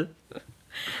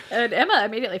 And Emma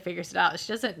immediately figures it out.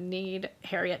 She doesn't need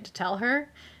Harriet to tell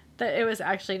her that it was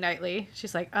actually Knightley.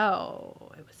 She's like,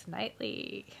 "Oh, it was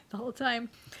Knightley the whole time."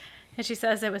 And she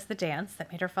says it was the dance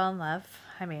that made her fall in love.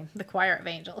 I mean, the choir of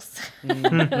angels.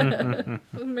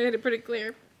 Made it pretty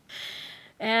clear.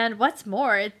 And what's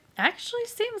more, it actually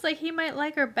seems like he might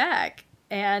like her back.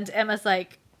 And Emma's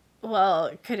like,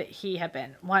 well, could he have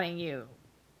been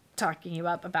talking you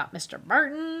up about Mr.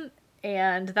 Martin?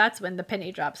 And that's when the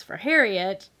penny drops for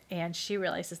Harriet, and she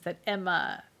realizes that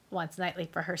Emma wants Knightley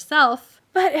for herself.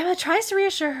 But Emma tries to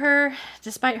reassure her,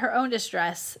 despite her own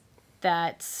distress,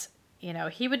 that, you know,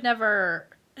 he would never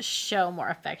show more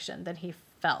affection than he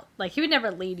felt. Like, he would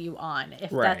never lead you on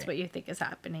if that's what you think is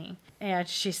happening. And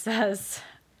she says,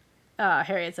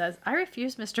 Harriet says, "I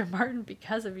refuse Mr. Martin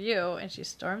because of you." And she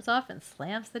storms off and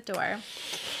slams the door.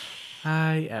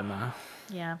 Hi, Emma.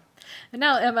 Yeah. And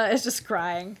now Emma is just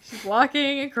crying. She's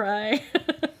walking and crying.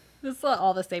 This is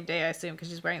all the same day, I assume, because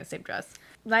she's wearing the same dress.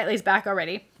 Knightley's back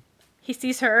already. He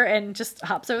sees her and just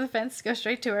hops over the fence, goes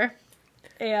straight to her.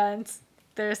 And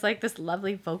there's like this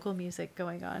lovely vocal music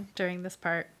going on during this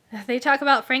part. They talk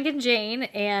about Frank and Jane,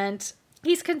 and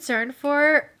he's concerned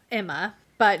for Emma,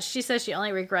 but she says she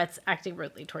only regrets acting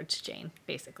rudely towards Jane,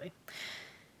 basically.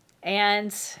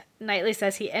 And Knightley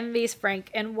says he envies Frank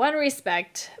in one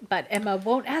respect, but Emma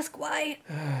won't ask why.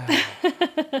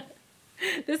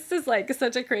 This is like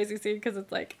such a crazy scene because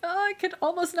it's like, oh, it could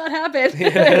almost not happen.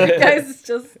 You guys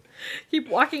just keep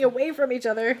walking away from each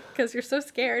other because you're so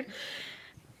scared.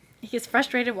 He's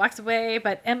frustrated, walks away,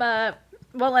 but Emma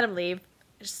won't let him leave.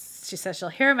 She says she'll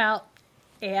hear him out,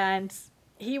 and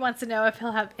he wants to know if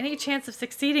he'll have any chance of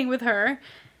succeeding with her.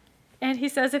 And he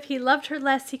says if he loved her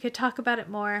less, he could talk about it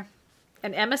more.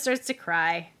 And Emma starts to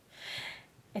cry.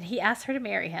 And he asks her to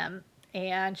marry him.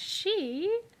 And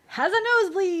she has a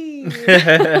nosebleed.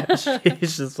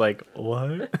 She's just like,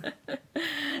 what?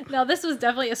 Now, this was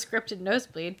definitely a scripted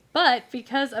nosebleed. But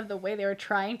because of the way they were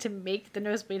trying to make the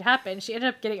nosebleed happen, she ended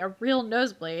up getting a real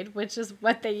nosebleed, which is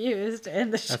what they used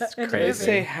in the show. That's Did crazy. they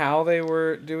say how they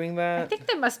were doing I that? think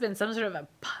there must have been some sort of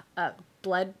a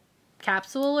blood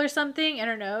capsule or something in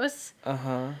her nose.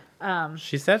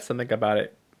 She said something about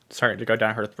it starting to go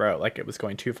down her throat, like it was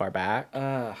going too far back.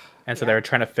 And so they were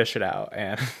trying to fish it out,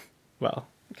 and, well.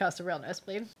 It caused a real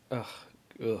nosebleed.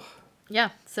 Ugh. Yeah,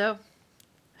 so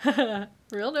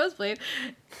real nosebleed.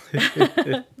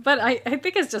 But I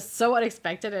think it's just so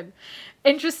unexpected and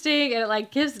interesting, and it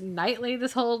like gives Knightley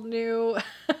this whole new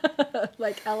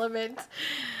like element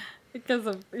because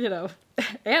of, you know,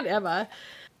 and Emma.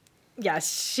 Yeah,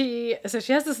 she has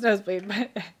this nosebleed,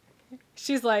 but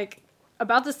she's like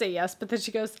about to say yes, but then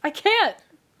she goes, "I can't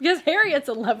because Harriet's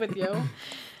in love with you."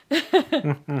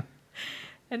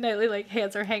 And Knightley like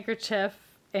hands her handkerchief,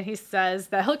 and he says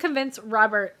that he'll convince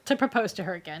Robert to propose to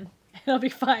her again. It'll be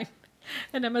fine.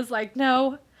 And Emma's like,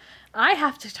 "No, I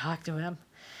have to talk to him."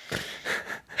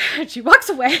 And she walks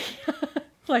away,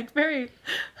 like very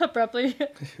abruptly.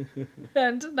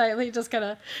 And Knightley just kind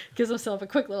of gives himself a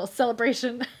quick little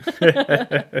celebration.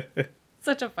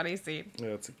 Such a funny scene. Yeah,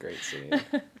 it's a great scene.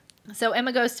 So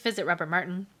Emma goes to visit Robert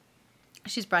Martin.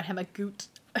 She's brought him a goot.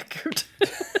 A goot.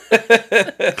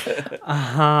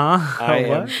 I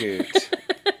am Goot.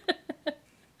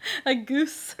 A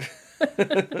goose.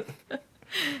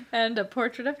 And a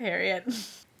portrait of Harriet.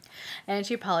 And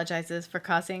she apologizes for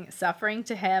causing suffering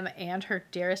to him and her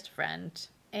dearest friend.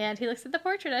 And he looks at the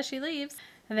portrait as she leaves.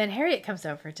 And then Harriet comes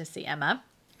over to see Emma.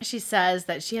 She says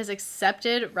that she has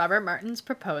accepted Robert Martin's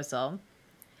proposal.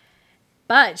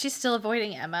 But she's still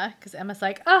avoiding Emma because Emma's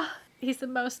like, oh, he's the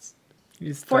most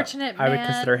fortunate man. I would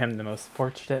consider him the most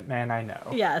fortunate man I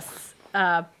know. Yes.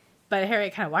 But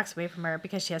Harriet kind of walks away from her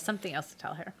because she has something else to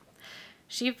tell her.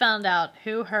 She found out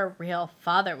who her real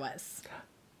father was.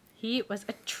 He was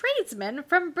a tradesman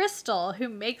from Bristol who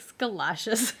makes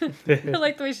galoshes. I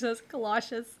like the way she says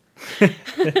galoshes.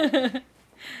 And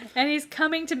he's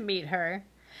coming to meet her.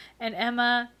 And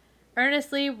Emma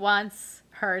earnestly wants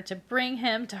her to bring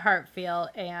him to Hartfield,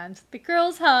 and the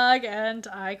girls hug, and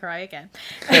I cry again.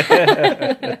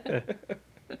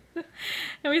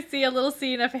 And we see a little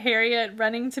scene of Harriet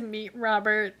running to meet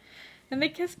Robert, and they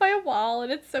kiss by a wall,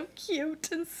 and it's so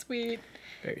cute and sweet.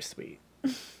 Very sweet.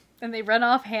 And they run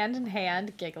off hand in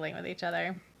hand, giggling with each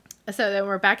other. So then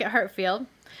we're back at Hartfield.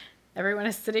 Everyone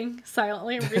is sitting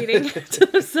silently and reading to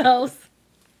themselves.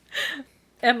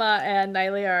 Emma and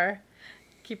Knightley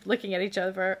keep looking at each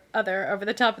other over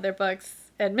the top of their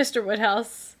books, and Mr.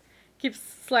 Woodhouse keeps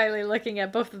slyly looking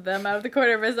at both of them out of the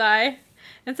corner of his eye.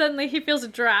 And suddenly he feels a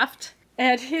draft,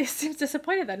 and he seems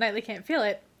disappointed that Knightley can't feel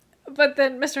it. But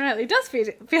then Mr. Knightley does feel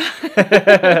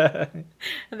it.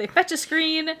 And they fetch a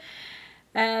screen,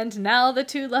 and now the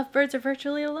two lovebirds are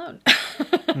virtually alone.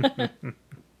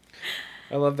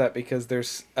 I love that because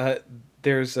there's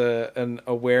an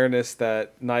awareness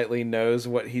that Knightley knows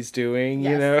what he's doing,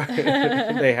 you know?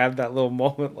 Yes. They have that little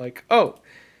moment like, oh,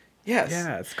 yes.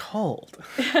 Yeah, it's cold.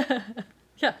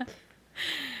 Yeah.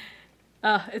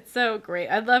 Oh, it's so great.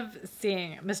 I love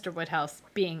seeing Mr. Woodhouse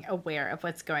being aware of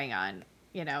what's going on,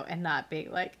 you know, and not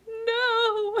being like,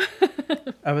 no.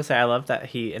 I would say I love that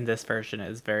he, in this version,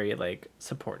 is very, like,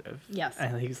 supportive. Yes.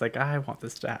 And he's like, I want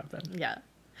this to happen. Yeah.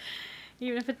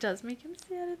 Even if it does make him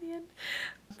sad at the end.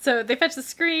 So they fetch the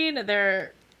screen.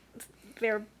 They're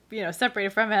separated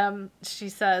from him. She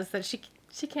says that she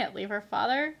can't leave her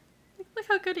father. Look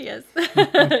how good he is.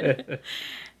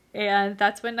 And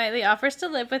that's when Knightley offers to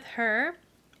live with her.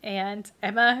 And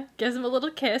Emma gives him a little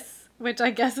kiss, which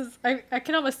I guess is, I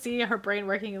can almost see her brain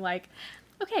working like,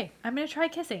 okay, I'm going to try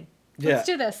kissing. Let's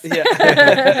do this. Yeah.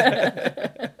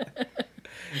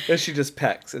 And she just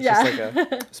pecks. It's just like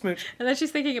a smooch. And then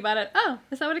she's thinking about it. Oh,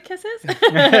 is that what a kiss is?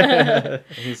 And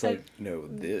he's like, no,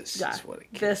 this is what a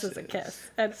kiss This is a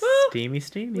kiss. And Steamy.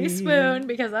 we swoon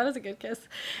because that is a good kiss.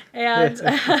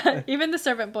 And even the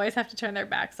servant boys have to turn their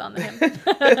backs on him.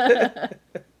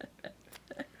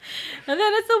 And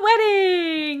then it's the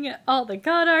wedding. All the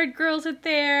Goddard girls are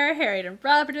there. Harriet and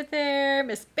Robert are there.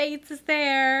 Miss Bates is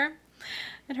there.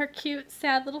 And her cute,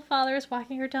 sad little father is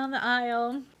walking her down the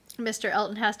aisle. Mr.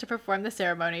 Elton has to perform the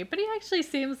ceremony, but he actually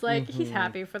seems like he's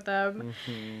happy for them.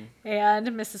 And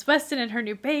Mrs. Weston and her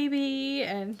new baby,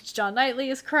 and John Knightley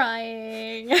is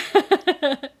crying.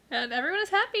 And everyone is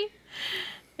happy.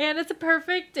 And it's a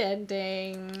perfect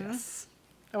ending. Yes.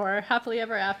 Or happily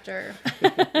ever after.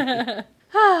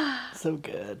 So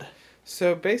good.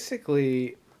 So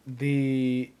basically,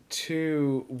 the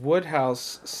two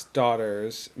Woodhouse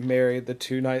daughters married the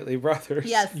two Knightley brothers.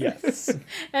 Yes. Yes.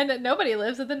 And nobody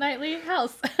lives at the Knightley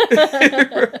house.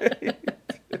 Right.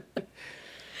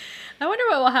 I wonder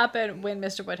what will happen when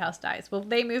Mr. Woodhouse dies. Will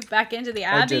they move back into the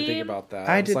Abbey? I did think about that.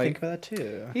 I was did like, think about that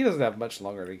too. he doesn't have much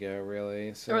longer to go,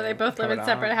 really. So. Or they both live in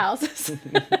Probably separate not. houses.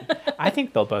 I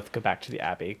think they'll both go back to the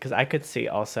Abbey because I could see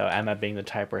also Emma being the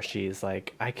type where she's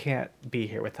like, I can't be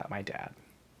here without my dad.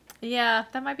 Yeah,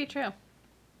 that might be true.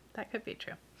 That could be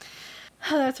true.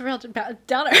 Oh, that's a real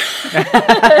downer to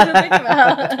think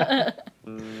about.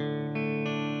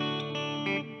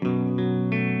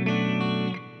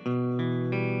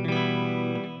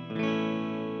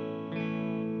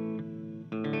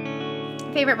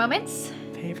 Favorite moments?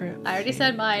 I already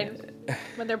said mine.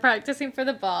 When they're practicing for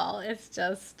the ball, it's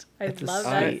just, I It's a love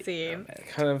that sweet scene.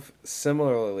 Kind of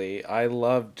similarly, I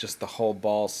love just the whole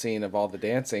ball scene of all the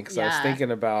dancing because I was Yeah.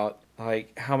 thinking about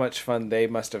like how much fun they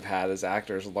must have had as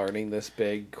actors learning this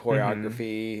big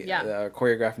choreography, Yeah.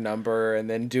 choreographed number, and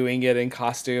then doing it in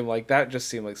costume. Like that just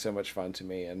seemed like so much fun to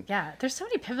me. And Yeah, there's so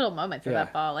many pivotal moments in Yeah.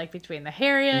 that ball, like between the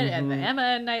Harriet and the Emma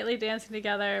and Knightley dancing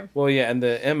together. well, yeah, and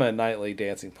the Emma Knightley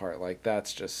dancing part, like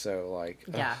that's just so like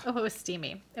Yeah. Oh, it was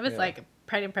steamy. It was Yeah. like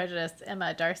Pride and Prejudice,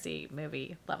 Emma Darcy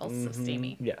movie levels of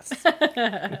steamy. Yes.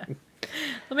 Well,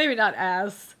 maybe not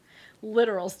as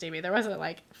literal steamy. There wasn't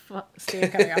like steam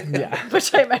coming off of them, Yeah.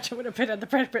 which I imagine would have been at the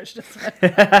Pride and Prejudice one.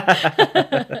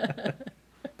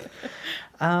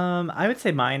 I would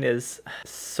say mine is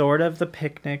sort of the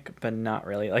picnic, but not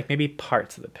really. Like maybe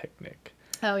parts of the picnic.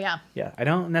 Oh, yeah. Yeah, I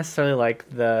don't necessarily like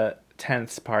the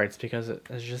tense parts because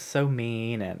it's just so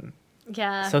mean and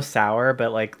Yeah. so sour.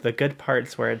 But like the good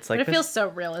parts where it's like But it this- feels so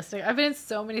realistic. I've been in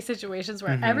so many situations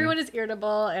where everyone is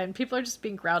irritable and people are just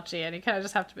being grouchy, and you kind of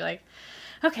just have to be like,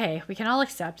 okay, we can all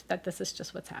accept that this is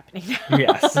just what's happening now.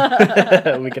 Yes,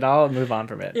 we can all move on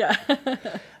from it. Yeah. But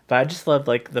I just love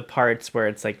like the parts where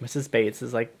it's like Mrs. Bates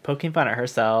is like poking fun at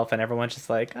herself, and everyone's just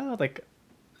like, oh, like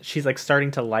she's like starting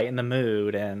to lighten the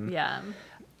mood, and Yeah.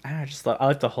 I don't know, I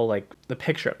like the whole like the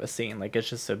picture of the scene. Like it's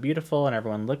just so beautiful, and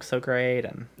everyone looks so great,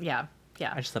 and Yeah.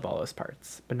 Yeah. I just love all those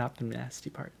parts, but not the nasty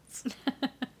parts.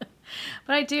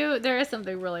 But there is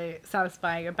something really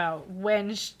satisfying about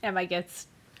when Emma gets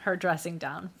her dressing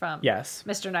down from Yes.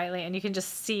 Mr. Knightley, and you can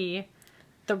just see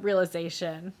the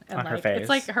realization and On her like face. it's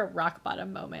like her rock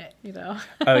bottom moment, you know.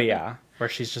 Oh yeah, where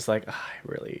she's just like, oh, I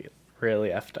really, really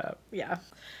effed up. Yeah.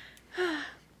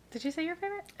 Did you say your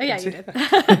favorite? Oh yeah, you did.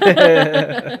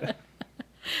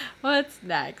 What's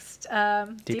next?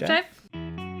 Deep dive?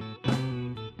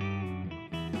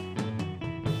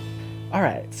 All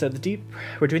right, so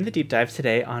we're doing the deep dive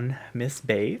today on Miss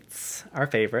Bates, our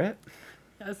favorite.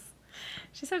 Yes.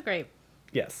 She's so great.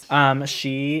 Yes.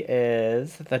 She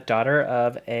is the daughter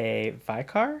of a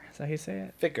vicar. Is that how you say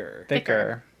it? Vicar.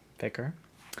 Vicar.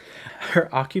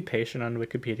 Her occupation on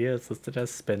Wikipedia is listed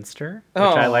as spinster, which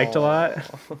I liked a lot.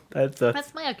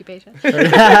 That's my occupation.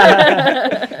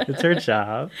 It's her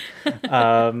job.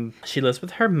 She lives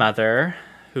with her mother,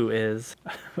 who is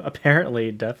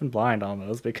apparently deaf and blind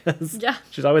almost, because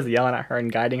she's always yelling at her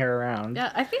and guiding her around.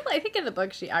 Yeah, I think in the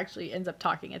book she actually ends up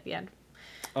talking at the end.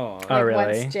 Oh, really?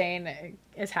 Once Jane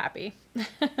is happy.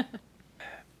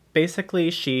 Basically,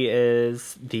 she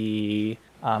is the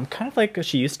kind of like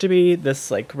she used to be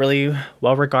this like really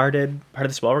well-regarded part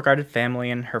of this well-regarded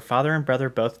family, and her father and brother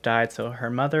both died, so her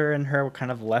mother and her were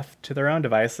kind of left to their own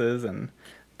devices, and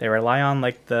they rely on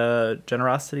like the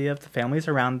generosity of the families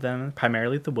around them,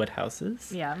 primarily the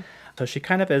Woodhouses. Yeah. So she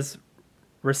kind of is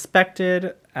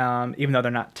respected, even though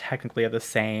they're not technically of the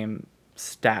same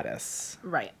status.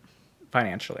 Right.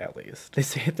 Financially, at least. They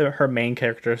say that her main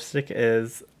characteristic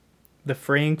is the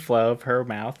freeing flow of her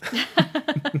mouth.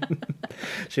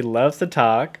 She loves to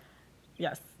talk.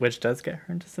 Yes. Which does get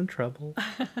her into some trouble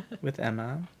with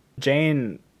Emma.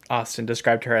 Jane Austen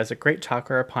described her as a great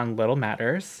talker upon little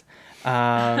matters.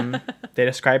 They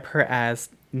describe her as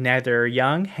neither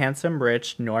young, handsome,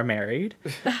 rich, nor married,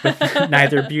 with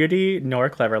neither beauty nor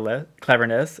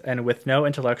cleverness, and with no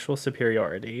intellectual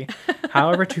superiority.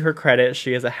 However, to her credit,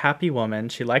 she is a happy woman,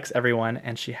 she likes everyone,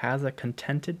 and she has a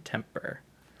contented temper.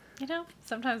 You know,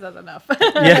 sometimes that's enough.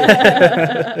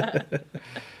 Yeah.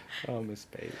 Oh, Miss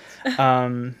Bates.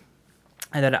 And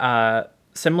then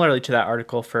similarly to that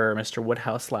article for Mr.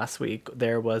 Woodhouse last week,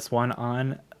 there was one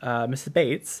on Mrs.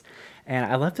 Bates. And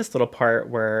I love this little part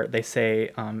where they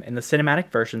say, in the cinematic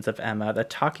versions of Emma, the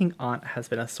talking aunt has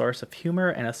been a source of humor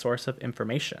and a source of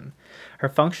information. Her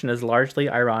function is largely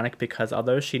ironic because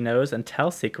although she knows and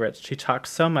tells secrets, she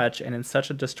talks so much and in such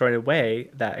a distorted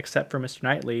way that, except for Mr.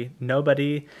 Knightley,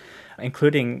 nobody,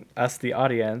 including us, the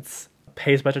audience,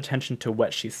 pays much attention to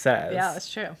what she says. Yeah,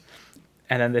 that's true.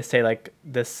 And then they say like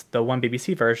the one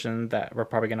BBC version that we're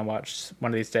probably going to watch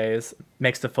one of these days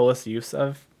makes the fullest use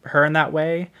of her in that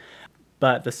way.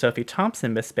 But the Sophie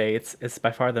Thompson Miss Bates is by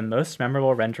far the most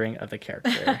memorable rendering of the character.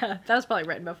 That was probably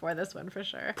written before this one for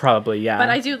sure. Probably, yeah.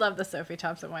 But I do love the Sophie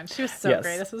Thompson one. She was so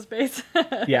great as Miss Bates.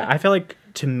 Yeah, I feel like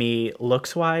to me,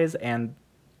 looks-wise and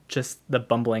just the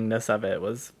bumblingness of it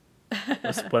was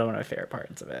one of my favorite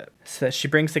parts of it. So she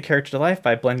brings the character to life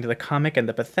by blending the comic and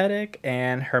the pathetic,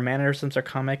 and her mannerisms are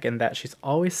comic in that she's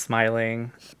always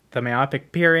smiling. The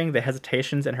myopic peering, the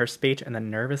hesitations in her speech, and the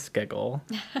nervous giggle.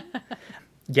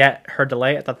 Yet her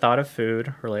delight at the thought of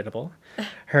food, relatable,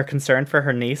 her concern for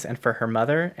her niece and for her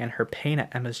mother, and her pain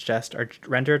at Emma's jest are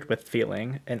rendered with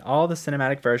feeling. In all the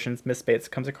cinematic versions, Miss Bates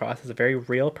comes across as a very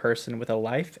real person with a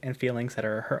life and feelings that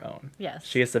are her own. Yes.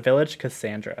 She is the village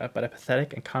Cassandra, but a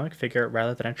pathetic and comic figure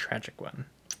rather than a tragic one.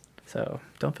 So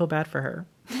don't feel bad for her.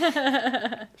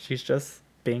 She's just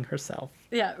being herself.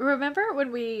 Yeah. Remember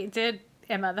when we did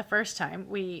Emma the first time,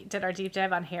 we did our deep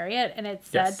dive on Harriet, and it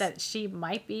said that she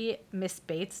might be Miss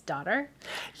Bates' daughter?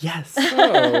 Yes.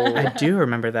 Oh. I do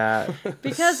remember that.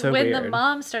 Because so when weird. the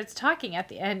mom starts talking at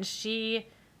the end, she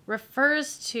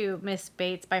refers to Miss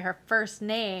Bates by her first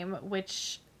name,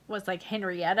 which was like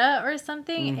Henrietta or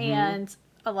something. Mm-hmm. And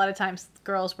a lot of times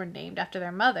girls were named after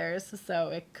their mothers, so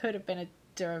it could have been a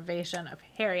derivation of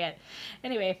Harriet.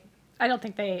 Anyway, I don't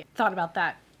think they thought about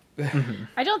that.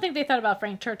 I don't think they thought about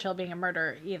Frank Churchill being a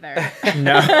murderer either.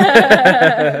 No.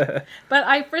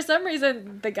 But for some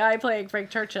reason, the guy playing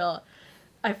Frank Churchill,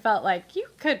 I felt like you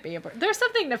could be there's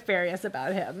something nefarious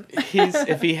about him.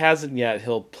 If he hasn't yet,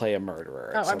 he'll play a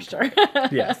murderer. I'm sure.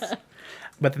 Yes.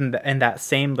 But then in that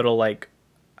same little, like,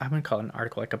 I'm going to call it an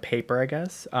article, like a paper, I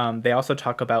guess. They also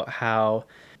talk about how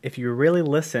if you really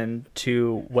listen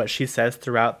to what she says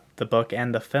throughout the book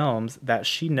and the films, that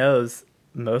she knows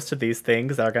most of these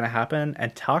things that are going to happen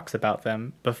and talks about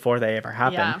them before they ever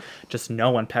happen. Yeah. Just no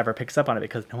one ever picks up on it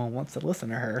because no one wants to listen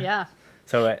to her. Yeah.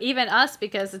 So even us,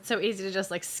 because it's so easy to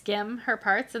just like skim her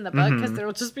parts in the book, because there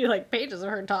will just be like pages of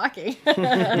her talking.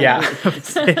 Yeah.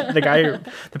 The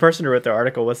person who wrote the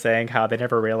article was saying how they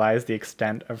never realized the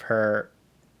extent of her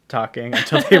talking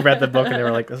until they read the book and they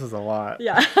were like, this is a lot.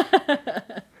 Yeah.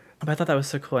 But I thought that was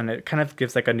so cool, and it kind of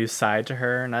gives like a new side to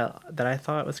her, and that I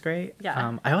thought was great.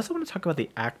 Yeah. I also want to talk about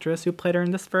the actress who played her in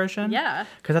this version. Yeah.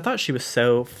 Because I thought she was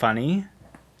so funny,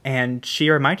 and she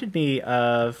reminded me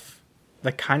of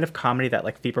the kind of comedy that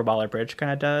like Phoebe Waller-Bridge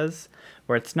kind of does,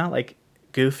 where it's not like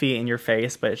goofy in your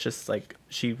face, but it's just like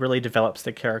she really develops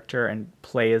the character and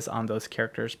plays on those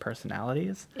characters'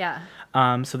 personalities. Yeah.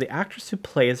 So the actress who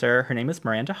plays her name is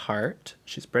Miranda Hart.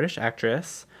 She's a British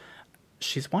actress.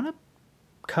 She's won a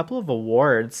couple of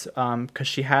awards because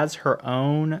she has her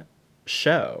own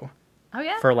show. Oh,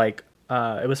 yeah? For like,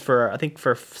 it was for, I think,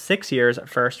 for 6 years at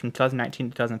first, from 2019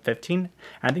 to 2015. And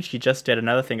I think she just did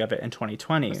another thing of it in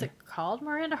 2020. Was it called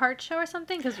Miranda Hart Show or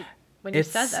something? Because when you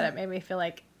said that, it made me feel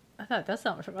like, I thought that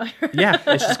sounded familiar. Yeah,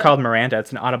 it's just called Miranda.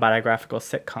 It's an autobiographical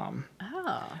sitcom.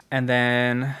 Oh. And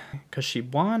then, because she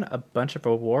won a bunch of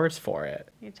awards for it.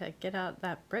 You need to get out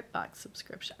that BritBox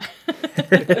subscription.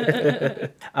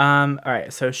 All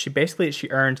right, so she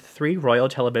earned 3 Royal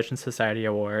Television Society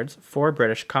Awards, 4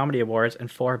 British Comedy Awards, and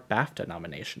 4 BAFTA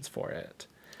nominations for it.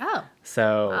 Oh.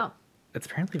 So Wow. It's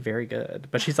apparently very good.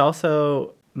 But she's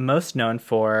also most known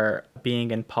for being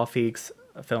in Paul Feig's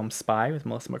film Spy with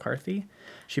Melissa McCarthy.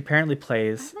 She apparently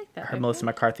plays Melissa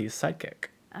McCarthy's sidekick.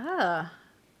 Oh.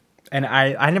 And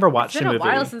I never watched It's the been movie.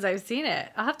 a while since I've seen it.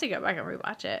 I'll have to go back and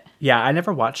rewatch it. Yeah, I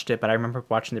never watched it, but I remember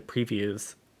watching the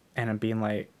previews and I'm being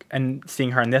like, and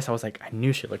seeing her in this, I was like, I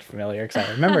knew she looked familiar because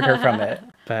I remembered her from it.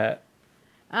 But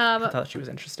I thought she was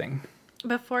interesting.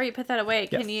 Before you put that away,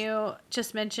 Yes. can you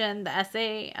just mention the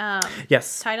essay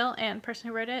Yes. title and person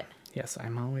who wrote it? Yes,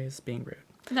 I'm always being rude.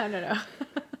 No.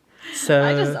 So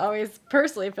I just always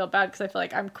personally feel bad because I feel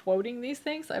like I'm quoting these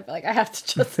things. I feel like I have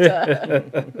to just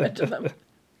mention them.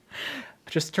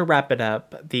 just to wrap it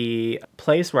up, the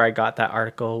place where I got that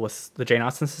article was the Jane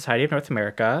Austen Society of North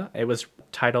America. It was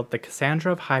titled The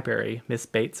Cassandra of Highbury, Miss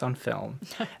Bates on Film.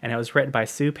 And it was written by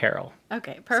Sue Perrell.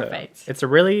 Okay, perfect. So it's a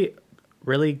really,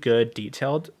 really good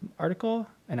detailed article.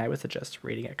 And I would suggest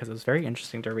reading it because it was very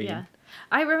interesting to read. Yeah.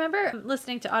 I remember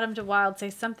listening to Autumn de Wilde say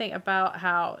something about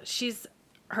how she's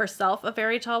herself a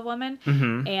very tall woman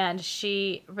and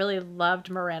she really loved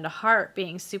Miranda Hart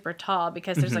being super tall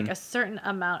because there's like a certain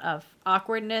amount of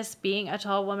awkwardness being a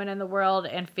tall woman in the world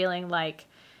and feeling like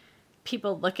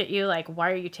people look at you like,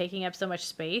 why are you taking up so much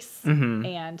space?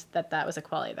 And that was a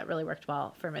quality that really worked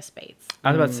well for Miss Bates.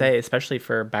 I was about to say, especially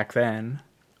for back then,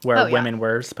 where women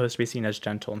were supposed to be seen as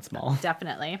gentle and small.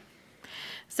 Definitely.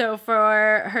 So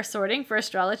for her sorting for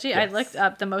astrology, I looked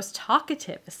up the most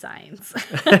talkative signs.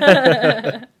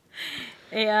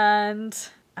 And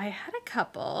I had a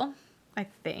couple, I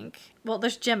think. Well,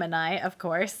 there's Gemini, of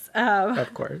course.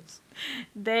 Of course.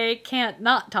 They can't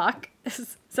not talk.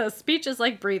 So speech is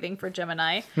like breathing for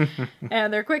Gemini.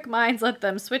 And their quick minds let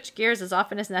them switch gears as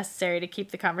often as necessary to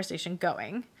keep the conversation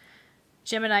going.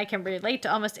 Gemini can relate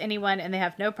to almost anyone, and they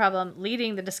have no problem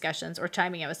leading the discussions or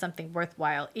chiming in with something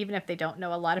worthwhile, even if they don't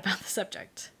know a lot about the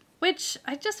subject. Which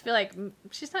I just feel like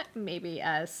she's not maybe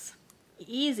as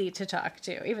easy to talk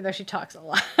to, even though she talks a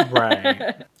lot.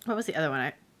 Right. What was the other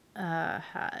one I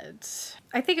had?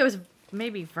 I think it was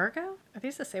maybe Virgo. Are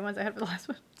these the same ones I had for the last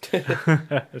one?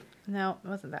 No, it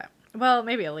wasn't that. Well,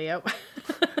 maybe a Leo.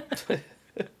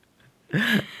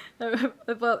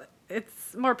 Well,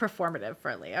 it's more performative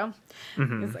for Leo.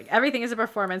 It's like everything is a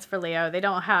performance for Leo. They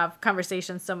don't have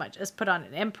conversations so much as put on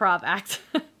an improv act.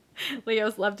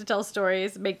 Leos love to tell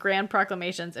stories, make grand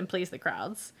proclamations, and please the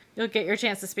crowds. You'll get your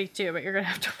chance to speak too, but you're gonna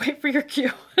have to wait for your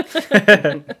cue.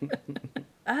 I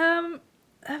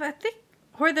think,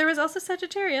 or there was also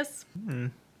Sagittarius.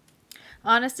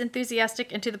 Honest,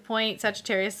 enthusiastic, and to the point,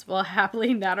 Sagittarius will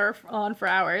happily natter on for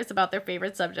hours about their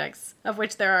favorite subjects, of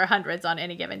which there are hundreds on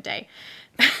any given day.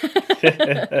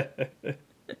 I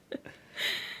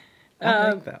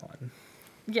like that one.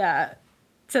 Yeah. It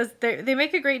says they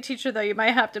make a great teacher, though you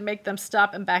might have to make them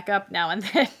stop and back up now and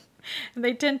then. And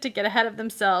they tend to get ahead of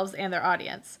themselves and their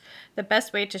audience. The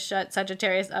best way to shut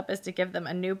Sagittarius up is to give them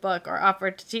a new book or offer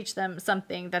to teach them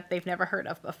something that they've never heard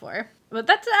of before. But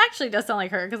that actually does sound like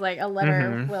her, because like a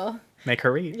letter will make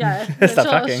her read. Yeah, Stop she'll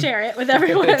talking. share it with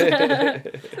everyone. So,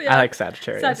 yeah. I like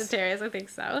Sagittarius. Sagittarius, I think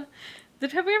so.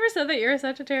 Have we ever said that you're a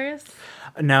Sagittarius?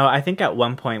 No, I think at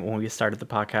one point when we started the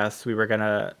podcast, we were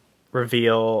gonna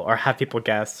reveal or have people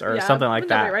guess or something like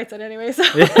that. Nobody writes it anyway. So.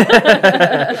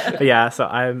 But yeah, so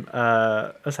I'm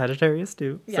a Sagittarius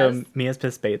too. Yes. So me as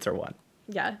Miss Bates are one.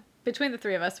 Yeah, between the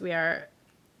three of us, we are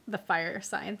the fire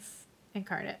signs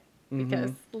incarnate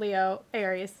because Leo,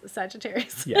 Aries,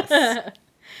 Sagittarius. Yes.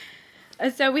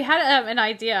 So we had an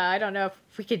idea. I don't know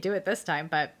if we could do it this time,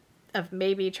 but of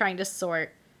maybe trying to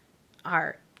sort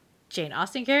our Jane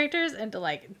Austen characters into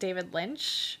like David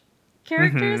Lynch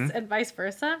characters and vice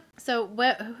versa. So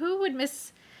who would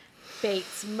Miss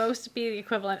Bates most be the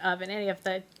equivalent of in any of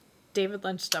the David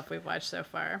Lynch stuff we've watched so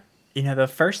far? You know, the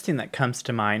first thing that comes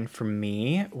to mind for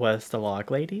me was the Log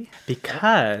Lady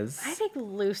because I think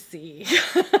Lucy.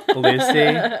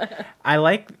 Lucy. I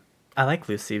like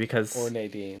Lucy because Or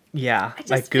Nadine. yeah, I just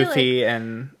like feel goofy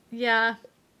and Yeah.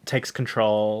 takes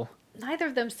control. Neither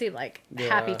of them seem like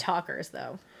happy talkers,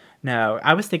 though. No,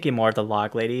 I was thinking more of the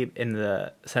Log Lady in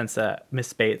the sense that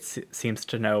Miss Bates seems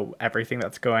to know everything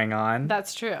that's going on.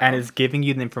 That's true. And is giving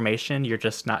you the information, you're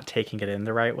just not taking it in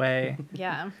the right way.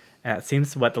 Yeah. And it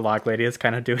seems what the Log Lady is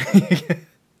kind of doing.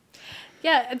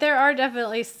 Yeah, there are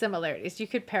definitely similarities. You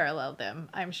could parallel them,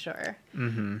 I'm sure.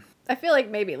 Mm-hmm. I feel like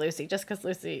maybe Lucy, just because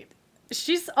Lucy,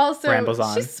 she's also Rambles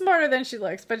on. She's smarter than she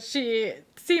looks, but she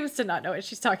seems to not know what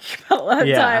she's talking about a lot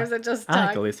of times and just I like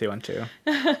talk. the Lucy one too.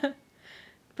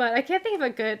 But I can't think of a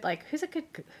good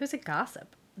who's a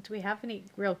gossip. Do we have any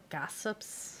real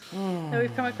gossips that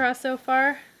we've come across so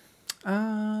far?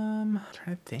 I'm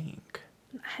trying to think.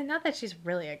 Not that she's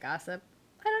really a gossip.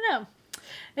 I don't know.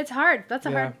 It's hard. That's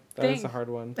a hard that thing. is a hard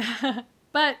one.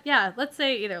 But yeah, let's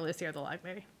say either Lucy or the Log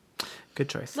Lady. Good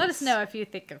choice. Let us know if you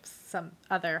think of some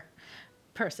other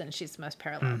person she's most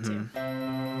parallel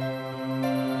to.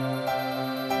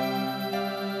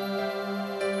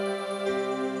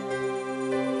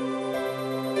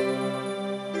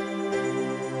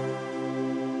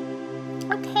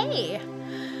 Okay.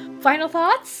 Final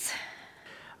thoughts?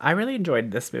 I really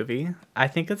enjoyed this movie. I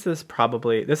think this is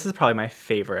probably my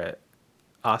favorite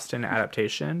Austen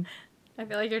adaptation. I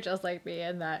feel like you're just like me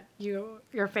in that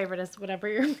your favorite is whatever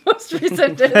your most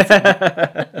recent is.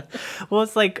 Well,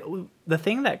 it's like the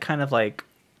thing that kind of like,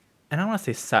 and I don't want to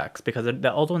say sucks because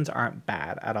the old ones aren't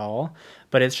bad at all,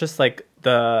 but it's just like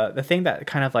the thing that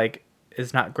kind of like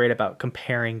is not great about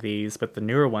comparing these with the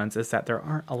newer ones is that there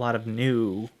aren't a lot of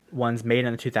new ones made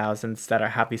in the 2000s that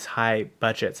have these high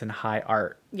budgets and high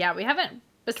art Yeah, we haven't,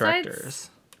 besides directors.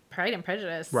 Pride and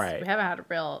Prejudice, Right. we haven't had a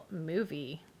real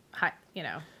movie,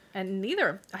 and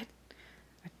neither,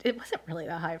 it wasn't really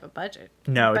that high of a budget.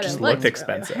 No, it but just looked looked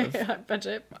expensive. Really high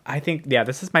budget. I think, yeah,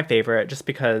 this is my favorite just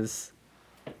because,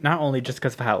 not only just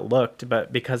because of how it looked,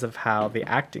 but because of how the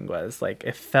acting was. Like,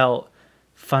 it felt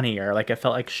funnier. Like, it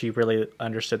felt like she really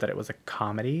understood that it was a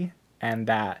comedy and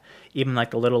that even,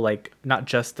 like, the little, like, not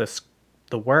just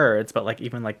the words, but, like,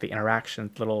 even, like, the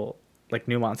interactions, little, like,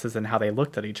 nuances in how they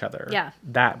looked at each other. Yeah.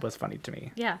 That was funny to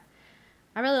me. Yeah.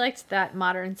 I really liked that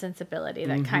modern sensibility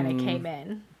that kind of came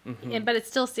in. But it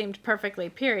still seemed perfectly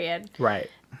period. Right.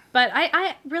 But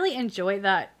I really enjoy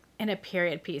that in a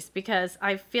period piece because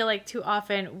I feel like too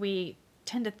often we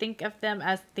tend to think of them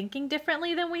as thinking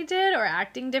differently than we did or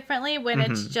acting differently when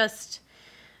it's just,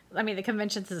 I mean, the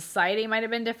conventions of society might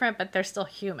have been different, but they're still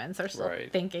humans. They're still Right.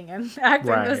 thinking and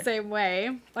acting the Right. same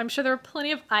way. I'm sure there were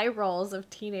plenty of eye rolls of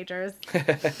teenagers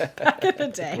back in the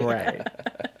day. Right.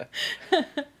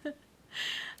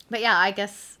 But yeah, I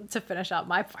guess to finish out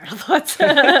my final thoughts.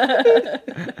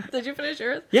 Did you finish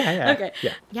yours? Yeah. Okay.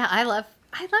 Yeah. Yeah, I loved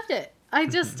it.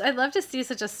 I love to see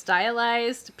such a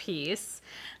stylized piece,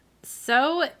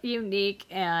 so unique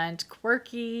and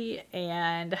quirky,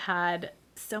 and had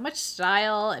so much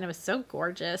style, and it was so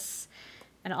gorgeous,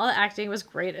 and all the acting was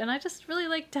great. And I just really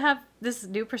like to have this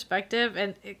new perspective,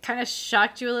 and it kind of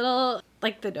shocked you a little.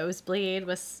 Like the nosebleed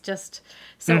was just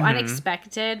so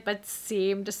unexpected, but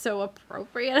seemed so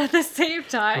appropriate at the same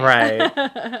time. Right.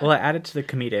 Well, it added to the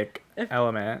comedic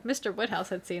element. Mr. Woodhouse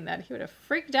had seen that, he would have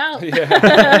freaked out.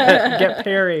 Get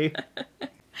Perry.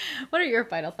 What are your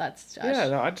final thoughts, Josh? Yeah,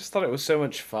 no, I just thought it was so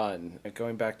much fun.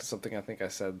 Going back to something I think I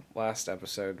said last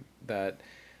episode, that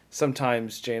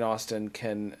sometimes Jane Austen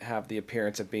can have the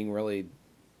appearance of being really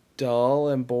dull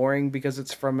and boring because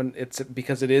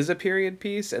because it is a period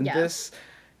piece, and Yeah. this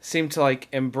seemed to like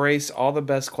embrace all the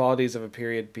best qualities of a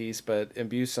period piece, but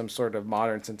imbue some sort of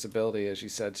modern sensibility, as you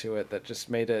said, to it that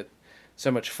just made it so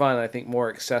much fun. I think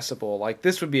more accessible. Like,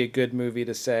 this would be a good movie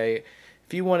to say,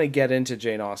 if you want to get into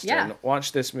Jane Austen, Yeah.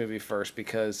 watch this movie first,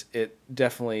 because it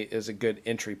definitely is a good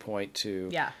entry point to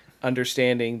Yeah.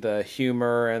 understanding the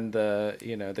humor and the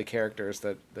the characters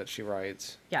that she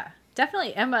writes. Yeah.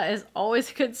 Definitely Emma is always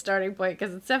a good starting point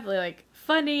because it's definitely like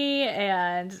funny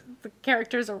and the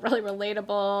characters are really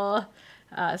relatable,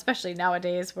 especially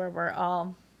nowadays where we're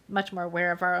all much more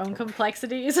aware of our own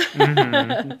complexities.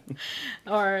 Or,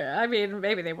 I mean,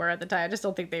 maybe they were at the time. I just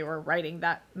don't think they were writing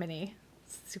that many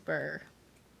super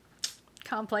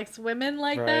complex women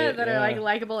like Right, that are yeah. like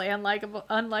likable and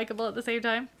unlikable at the same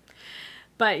time.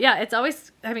 But yeah, it's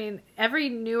always, I mean, every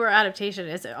newer adaptation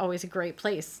is always a great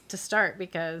place to start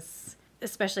because,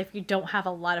 especially if you don't have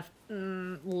a lot of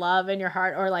love in your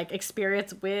heart or like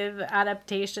experience with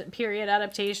period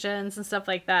adaptations and stuff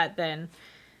like that, then,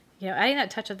 adding that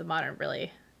touch of the modern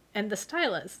really And the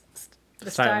stylist,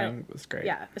 the Styling was great.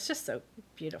 Yeah, it's just so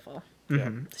beautiful.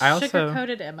 I also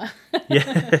Sugar-coated Emma.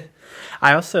 yeah.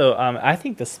 I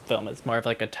think this film is more of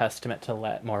like a testament to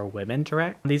let more women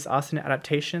direct these Austen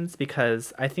adaptations,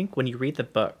 because I think when you read the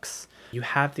books, you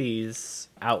have these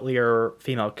outlier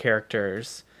female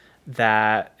characters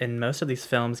that in most of these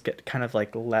films get kind of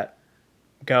like let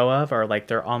go of, or like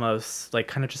they're almost like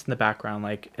kind of just in the background,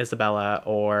 like Isabella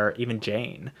or even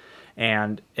Jane.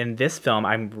 And in this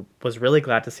film, was really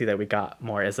glad to see that we got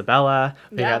more Isabella.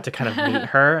 We Yeah. got to kind of meet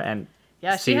her and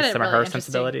Yeah, she see had a some really of her interesting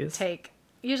sensibilities. take.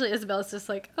 Usually Isabella's just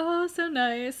like, oh, so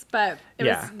nice. But it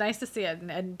Yeah. was nice to see a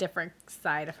different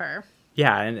side of her.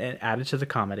 Yeah, and it added to the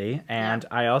comedy. And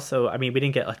Yeah. we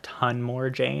didn't get a ton more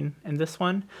Jane in this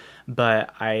one,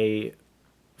 but I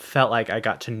felt like I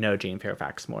got to know Jane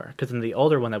Fairfax more. Because in the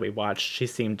older one that we watched, she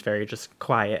seemed very just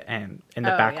quiet and in the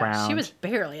background. Yeah. She was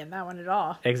barely in that one at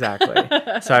all. Exactly.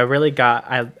 So I really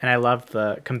I loved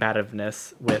the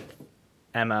combativeness with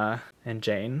Emma and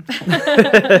Jane.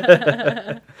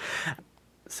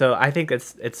 So I think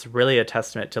it's really a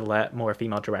testament to let more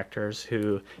female directors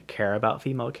who care about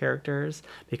female characters,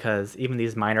 because even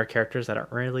these minor characters that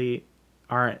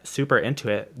aren't super into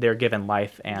it, they're given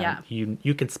life, and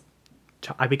you can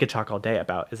we could talk all day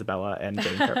about Isabella and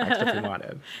Jane Fairfax if we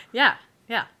wanted. Yeah,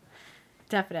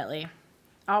 definitely.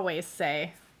 Always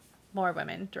say more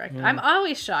women direct. I'm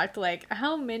always shocked, like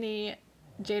how many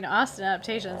Jane Austen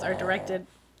adaptations are directed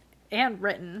and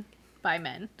written by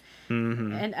men.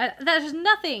 Mm-hmm. And there's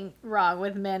nothing wrong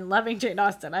with men loving Jane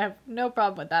Austen. I have no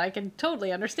problem with that. I can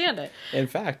totally understand it. In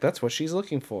fact, that's what she's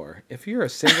looking for. If you're a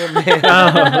single man,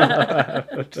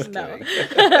 just kidding.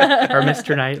 Or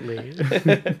Mr. Knightley.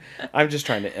 I'm just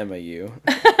trying to Emma you.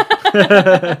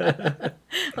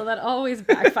 Well, that always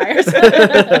backfires.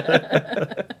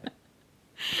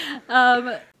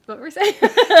 What were we saying?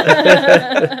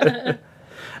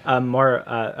 More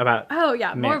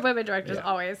about More women directors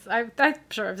always. I'm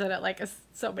sure I've said it like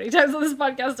so many times on this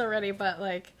podcast already, but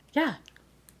like, yeah,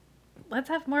 let's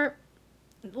have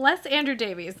less Andrew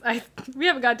Davies. We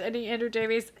haven't got to any Andrew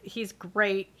Davies. He's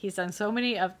great. He's done so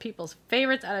many of people's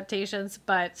favorites adaptations,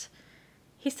 but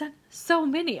he's done so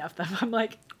many of them. I'm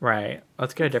like, right.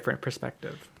 Let's get a different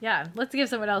perspective. Yeah, let's give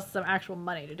someone else some actual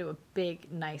money to do a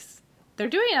big, nice. They're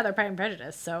doing another Pride and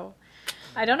Prejudice, so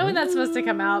I don't know when that's supposed to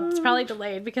come out. It's probably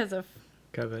delayed because of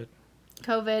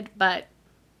COVID, but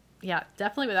yeah,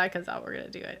 definitely when that comes out, we're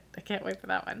going to do it. I can't wait for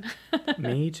that one.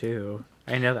 Me too.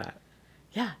 I know that.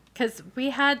 Yeah, because we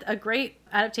had a great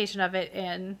adaptation of it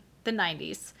in the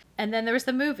 90s, and then there was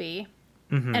the movie,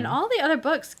 and all the other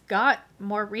books got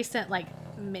more recent, like,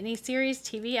 miniseries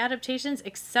TV adaptations,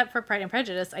 except for Pride and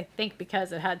Prejudice, I think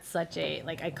because it had such a,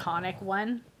 like, iconic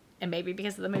one, and maybe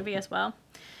because of the movie as well.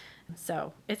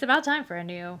 So it's about time for a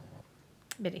new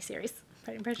miniseries,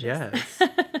 Pride and Prejudice. Yes.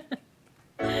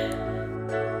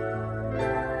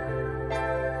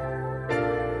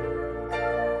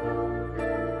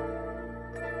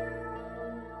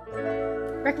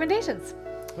 Recommendations.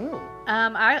 Oh.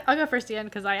 I'll go first again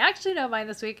because I actually know mine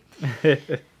this week.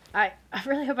 I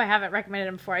really hope I haven't recommended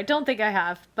them before. I don't think I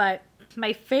have, but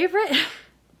my favorite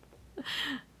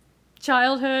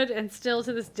childhood and still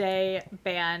to this day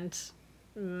band,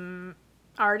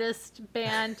 artist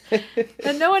band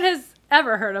that no one has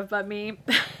ever heard of but me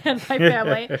and my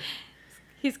family.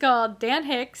 He's called Dan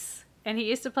Hicks, and he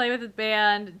used to play with his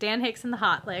band Dan Hicks and the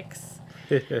Hot Licks.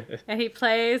 And he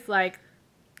plays like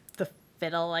the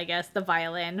fiddle, I guess, the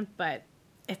violin, but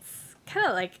it's kind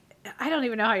of like, I don't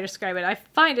even know how you describe it. I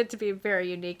find it to be very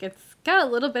unique. It's got a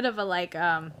little bit of a like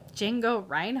Django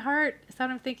Reinhardt, is that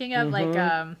what I'm thinking of?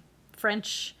 Like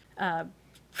French, I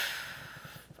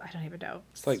don't even know.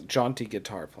 It's like jaunty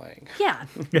guitar playing. Yeah.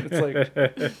 It's like,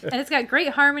 And it's got great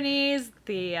harmonies.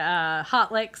 The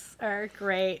Hot Licks are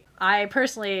great. I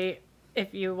personally,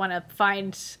 if you want to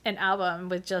find an album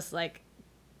with just like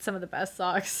some of the best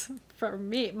songs, for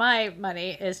me, my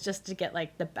money is just to get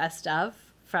like the best of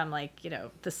from like, you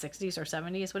know, the 60s or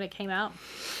 70s when it came out.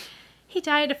 He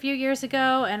died a few years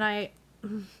ago, and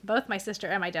both my sister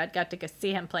and my dad got to go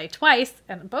see him play twice,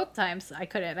 and both times I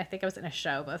couldn't. I think I was in a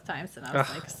show both times, and I was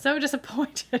like so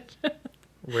disappointed.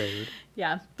 Rude.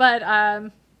 Yeah,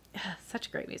 but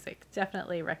such great music.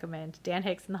 Definitely recommend Dan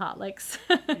Hicks and the Hot Licks.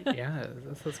 Yeah,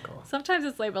 this is cool. Sometimes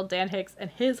it's labeled Dan Hicks and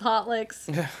his Hot Licks.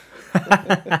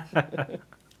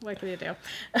 What can you do?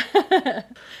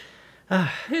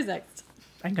 Who's next?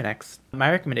 I can go next.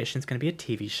 My recommendation is going to be a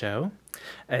TV show.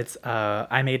 It's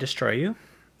I May Destroy You.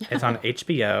 It's on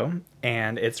HBO,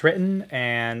 and it's written,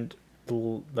 and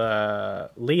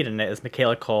the lead in it is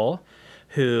Michaela Cole,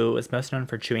 who is most known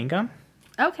for Chewing Gum.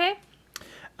 Okay.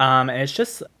 And it's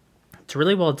just It's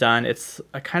really well done. It's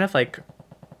a kind of like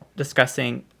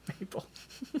discussing people.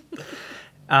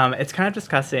 It's kind of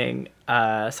discussing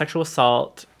sexual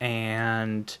assault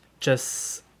and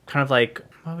just kind of like,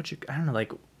 what would you, I don't know,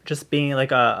 like just being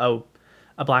like a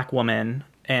Black woman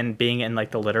and being in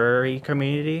like the literary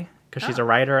community, because she's a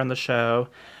writer on the show,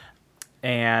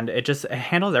 and it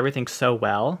handles everything so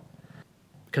well.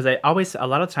 Because a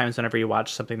lot of times whenever you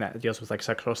watch something that deals with like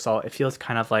sexual assault, it feels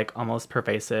kind of like almost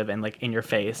pervasive and like in your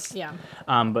face. Yeah.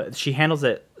 But she handles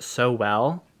it so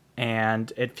well,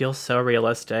 and it feels so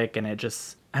realistic, and it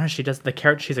just, I don't know, she does the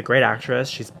character. She's a great actress.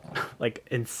 She's like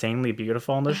insanely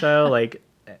beautiful on the show. Like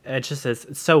it just is,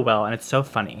 it's so well, and it's so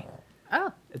funny.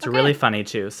 Oh, It's really funny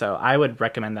too. So I would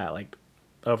recommend that like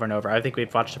over and over. I think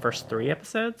we've watched the first 3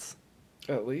 episodes.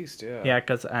 At least, yeah. Yeah,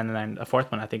 and then a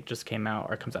 4th one I think just came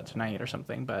out or comes out tonight or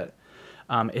something. But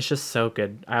it's just so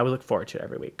good. I would look forward to it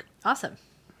every week. Awesome.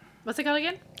 What's it called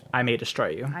again? I May Destroy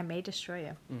You. I May Destroy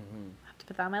You. Mm-hmm. I have to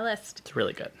put that on my list. It's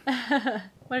really good.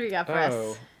 What have you got for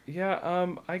us?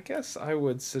 Yeah, I guess I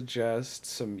would suggest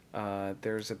some,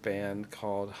 there's a band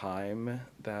called Haim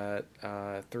that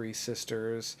 3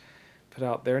 sisters put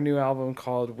out their new album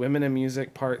called Women in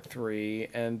Music Part 3,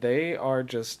 and they are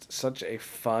just such a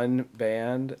fun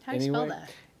band. How do you spell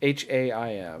that?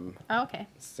 Haim. Oh, okay.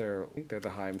 I think they're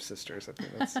the Haim sisters. I think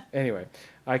that's anyway.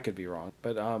 I could be wrong,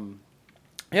 but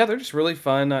yeah, they're just really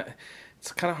fun.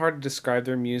 It's kind of hard to describe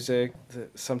their music.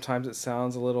 Sometimes it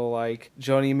sounds a little like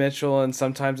Joni Mitchell, and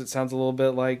sometimes it sounds a little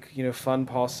bit like, fun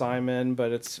Paul Simon.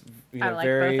 But it's I like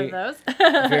very, both of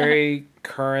those. very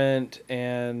current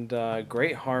and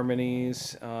great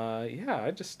harmonies.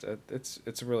 Yeah, it's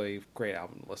a really great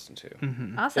album to listen to.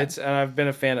 Mm-hmm. Awesome. And I've been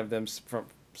a fan of them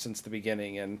since the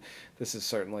beginning, and this is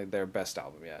certainly their best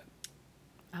album yet.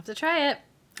 I'll have to try it.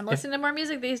 I'm listening to more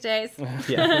music these days.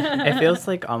 Yeah, it feels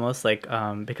like almost like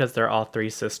because they're all 3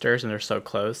 sisters and they're so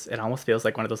close, it almost feels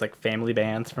like one of those like family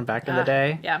bands from back in the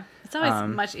day. Yeah, it's always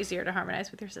much easier to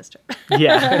harmonize with your sister.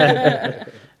 Yeah.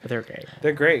 But they're great.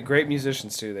 They're great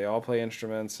musicians too. They all play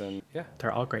instruments, and yeah,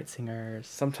 They're all great singers.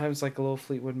 sometimes like a little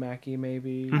Fleetwood Mackie,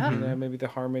 maybe maybe the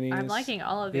harmonies. I'm liking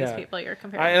all of these Yeah. people you're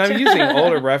comparing And to. I'm using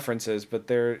older references, but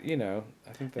they're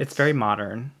I think that's It's very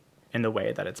modern in the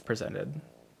way that it's presented,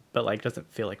 but like doesn't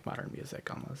feel like modern music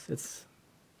almost. It's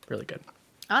really good.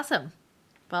 Awesome.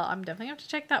 Well, I'm definitely going to have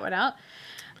to check that one out.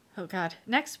 Oh, God.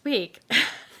 Next week,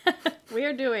 we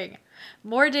are doing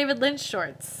more David Lynch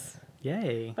shorts.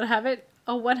 Yay. But I haven't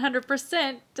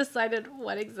 100% decided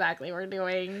what exactly we're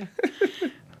doing.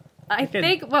 I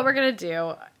think what we're going to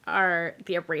do are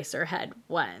the Eraserhead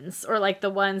ones, or like the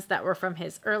ones that were from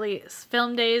his early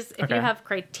film days. If you have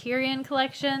Criterion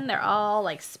Collection, they're all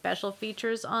like special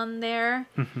features on there.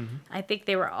 Mm-hmm. I think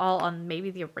they were all on maybe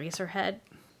the Eraserhead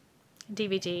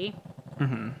DVD.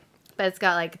 Mm-hmm. But it's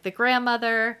got like the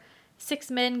grandmother, 6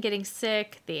 men getting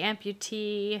sick, the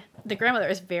amputee. The grandmother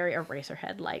is very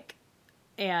Eraserhead-like,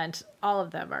 and all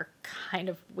of them are kind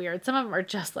of weird. Some of them are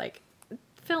just like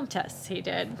film tests he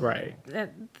did. Right. A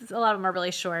lot of them are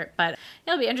really short, but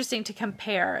it'll be interesting to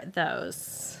compare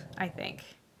those, I think.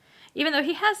 Even though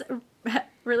he has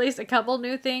released a couple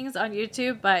new things on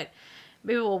YouTube, but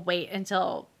maybe we'll wait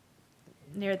until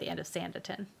near the end of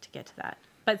Sanditon to get to that.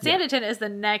 But Sanditon is the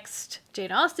next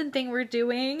Jane Austen thing we're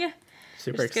doing.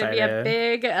 Super It's going to be a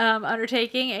big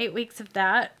undertaking, 8 weeks of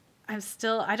that.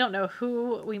 I don't know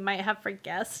who we might have for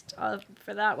guest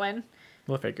for that one.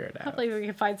 We'll figure it out. Hopefully we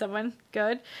can find someone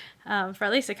good for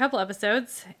at least a couple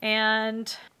episodes.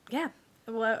 And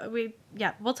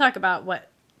we'll talk about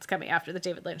what's coming after the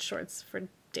David Lynch shorts for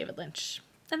David Lynch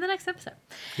in the next episode.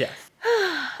 Yes.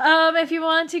 If you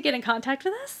want to get in contact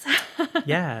with us.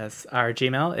 Yes. Our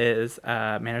Gmail is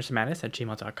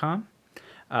mannersofmadness@gmail.com.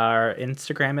 Our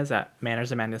Instagram is at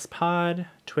Manners of Madness Pod.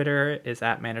 Twitter is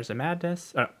at Manners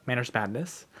Madness.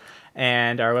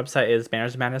 And our website is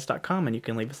mannersofmadness.com, and you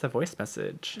can leave us a voice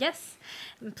message. Yes.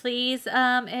 And please,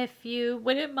 if you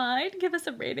wouldn't mind, give us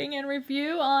a rating and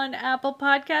review on Apple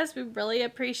Podcasts. We really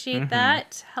appreciate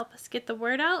that. Help us get the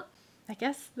word out. I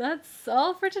guess that's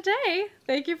all for today.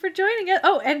 Thank you for joining us.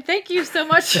 Oh, and thank you so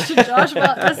much to Josh.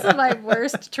 Well, this is my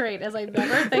worst trait, as I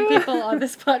never thank people on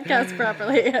this podcast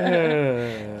properly.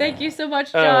 Thank you so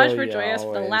much, Josh, for joining us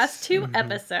for the last 2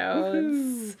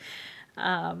 episodes.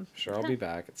 Sure, I'll be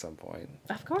back at some point.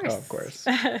 Of course. Oh, of course.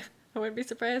 I wouldn't be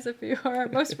surprised if you are our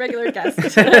most regular guest.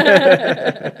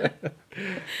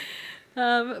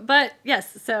 But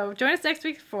yes, so join us next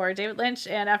week for David Lynch,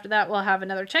 and after that we'll have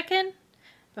another check-in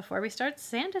before we start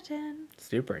Sanditon.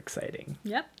 Super exciting.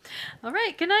 Yep. All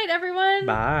right. Good night, everyone.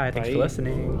 Bye. Thanks for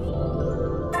listening.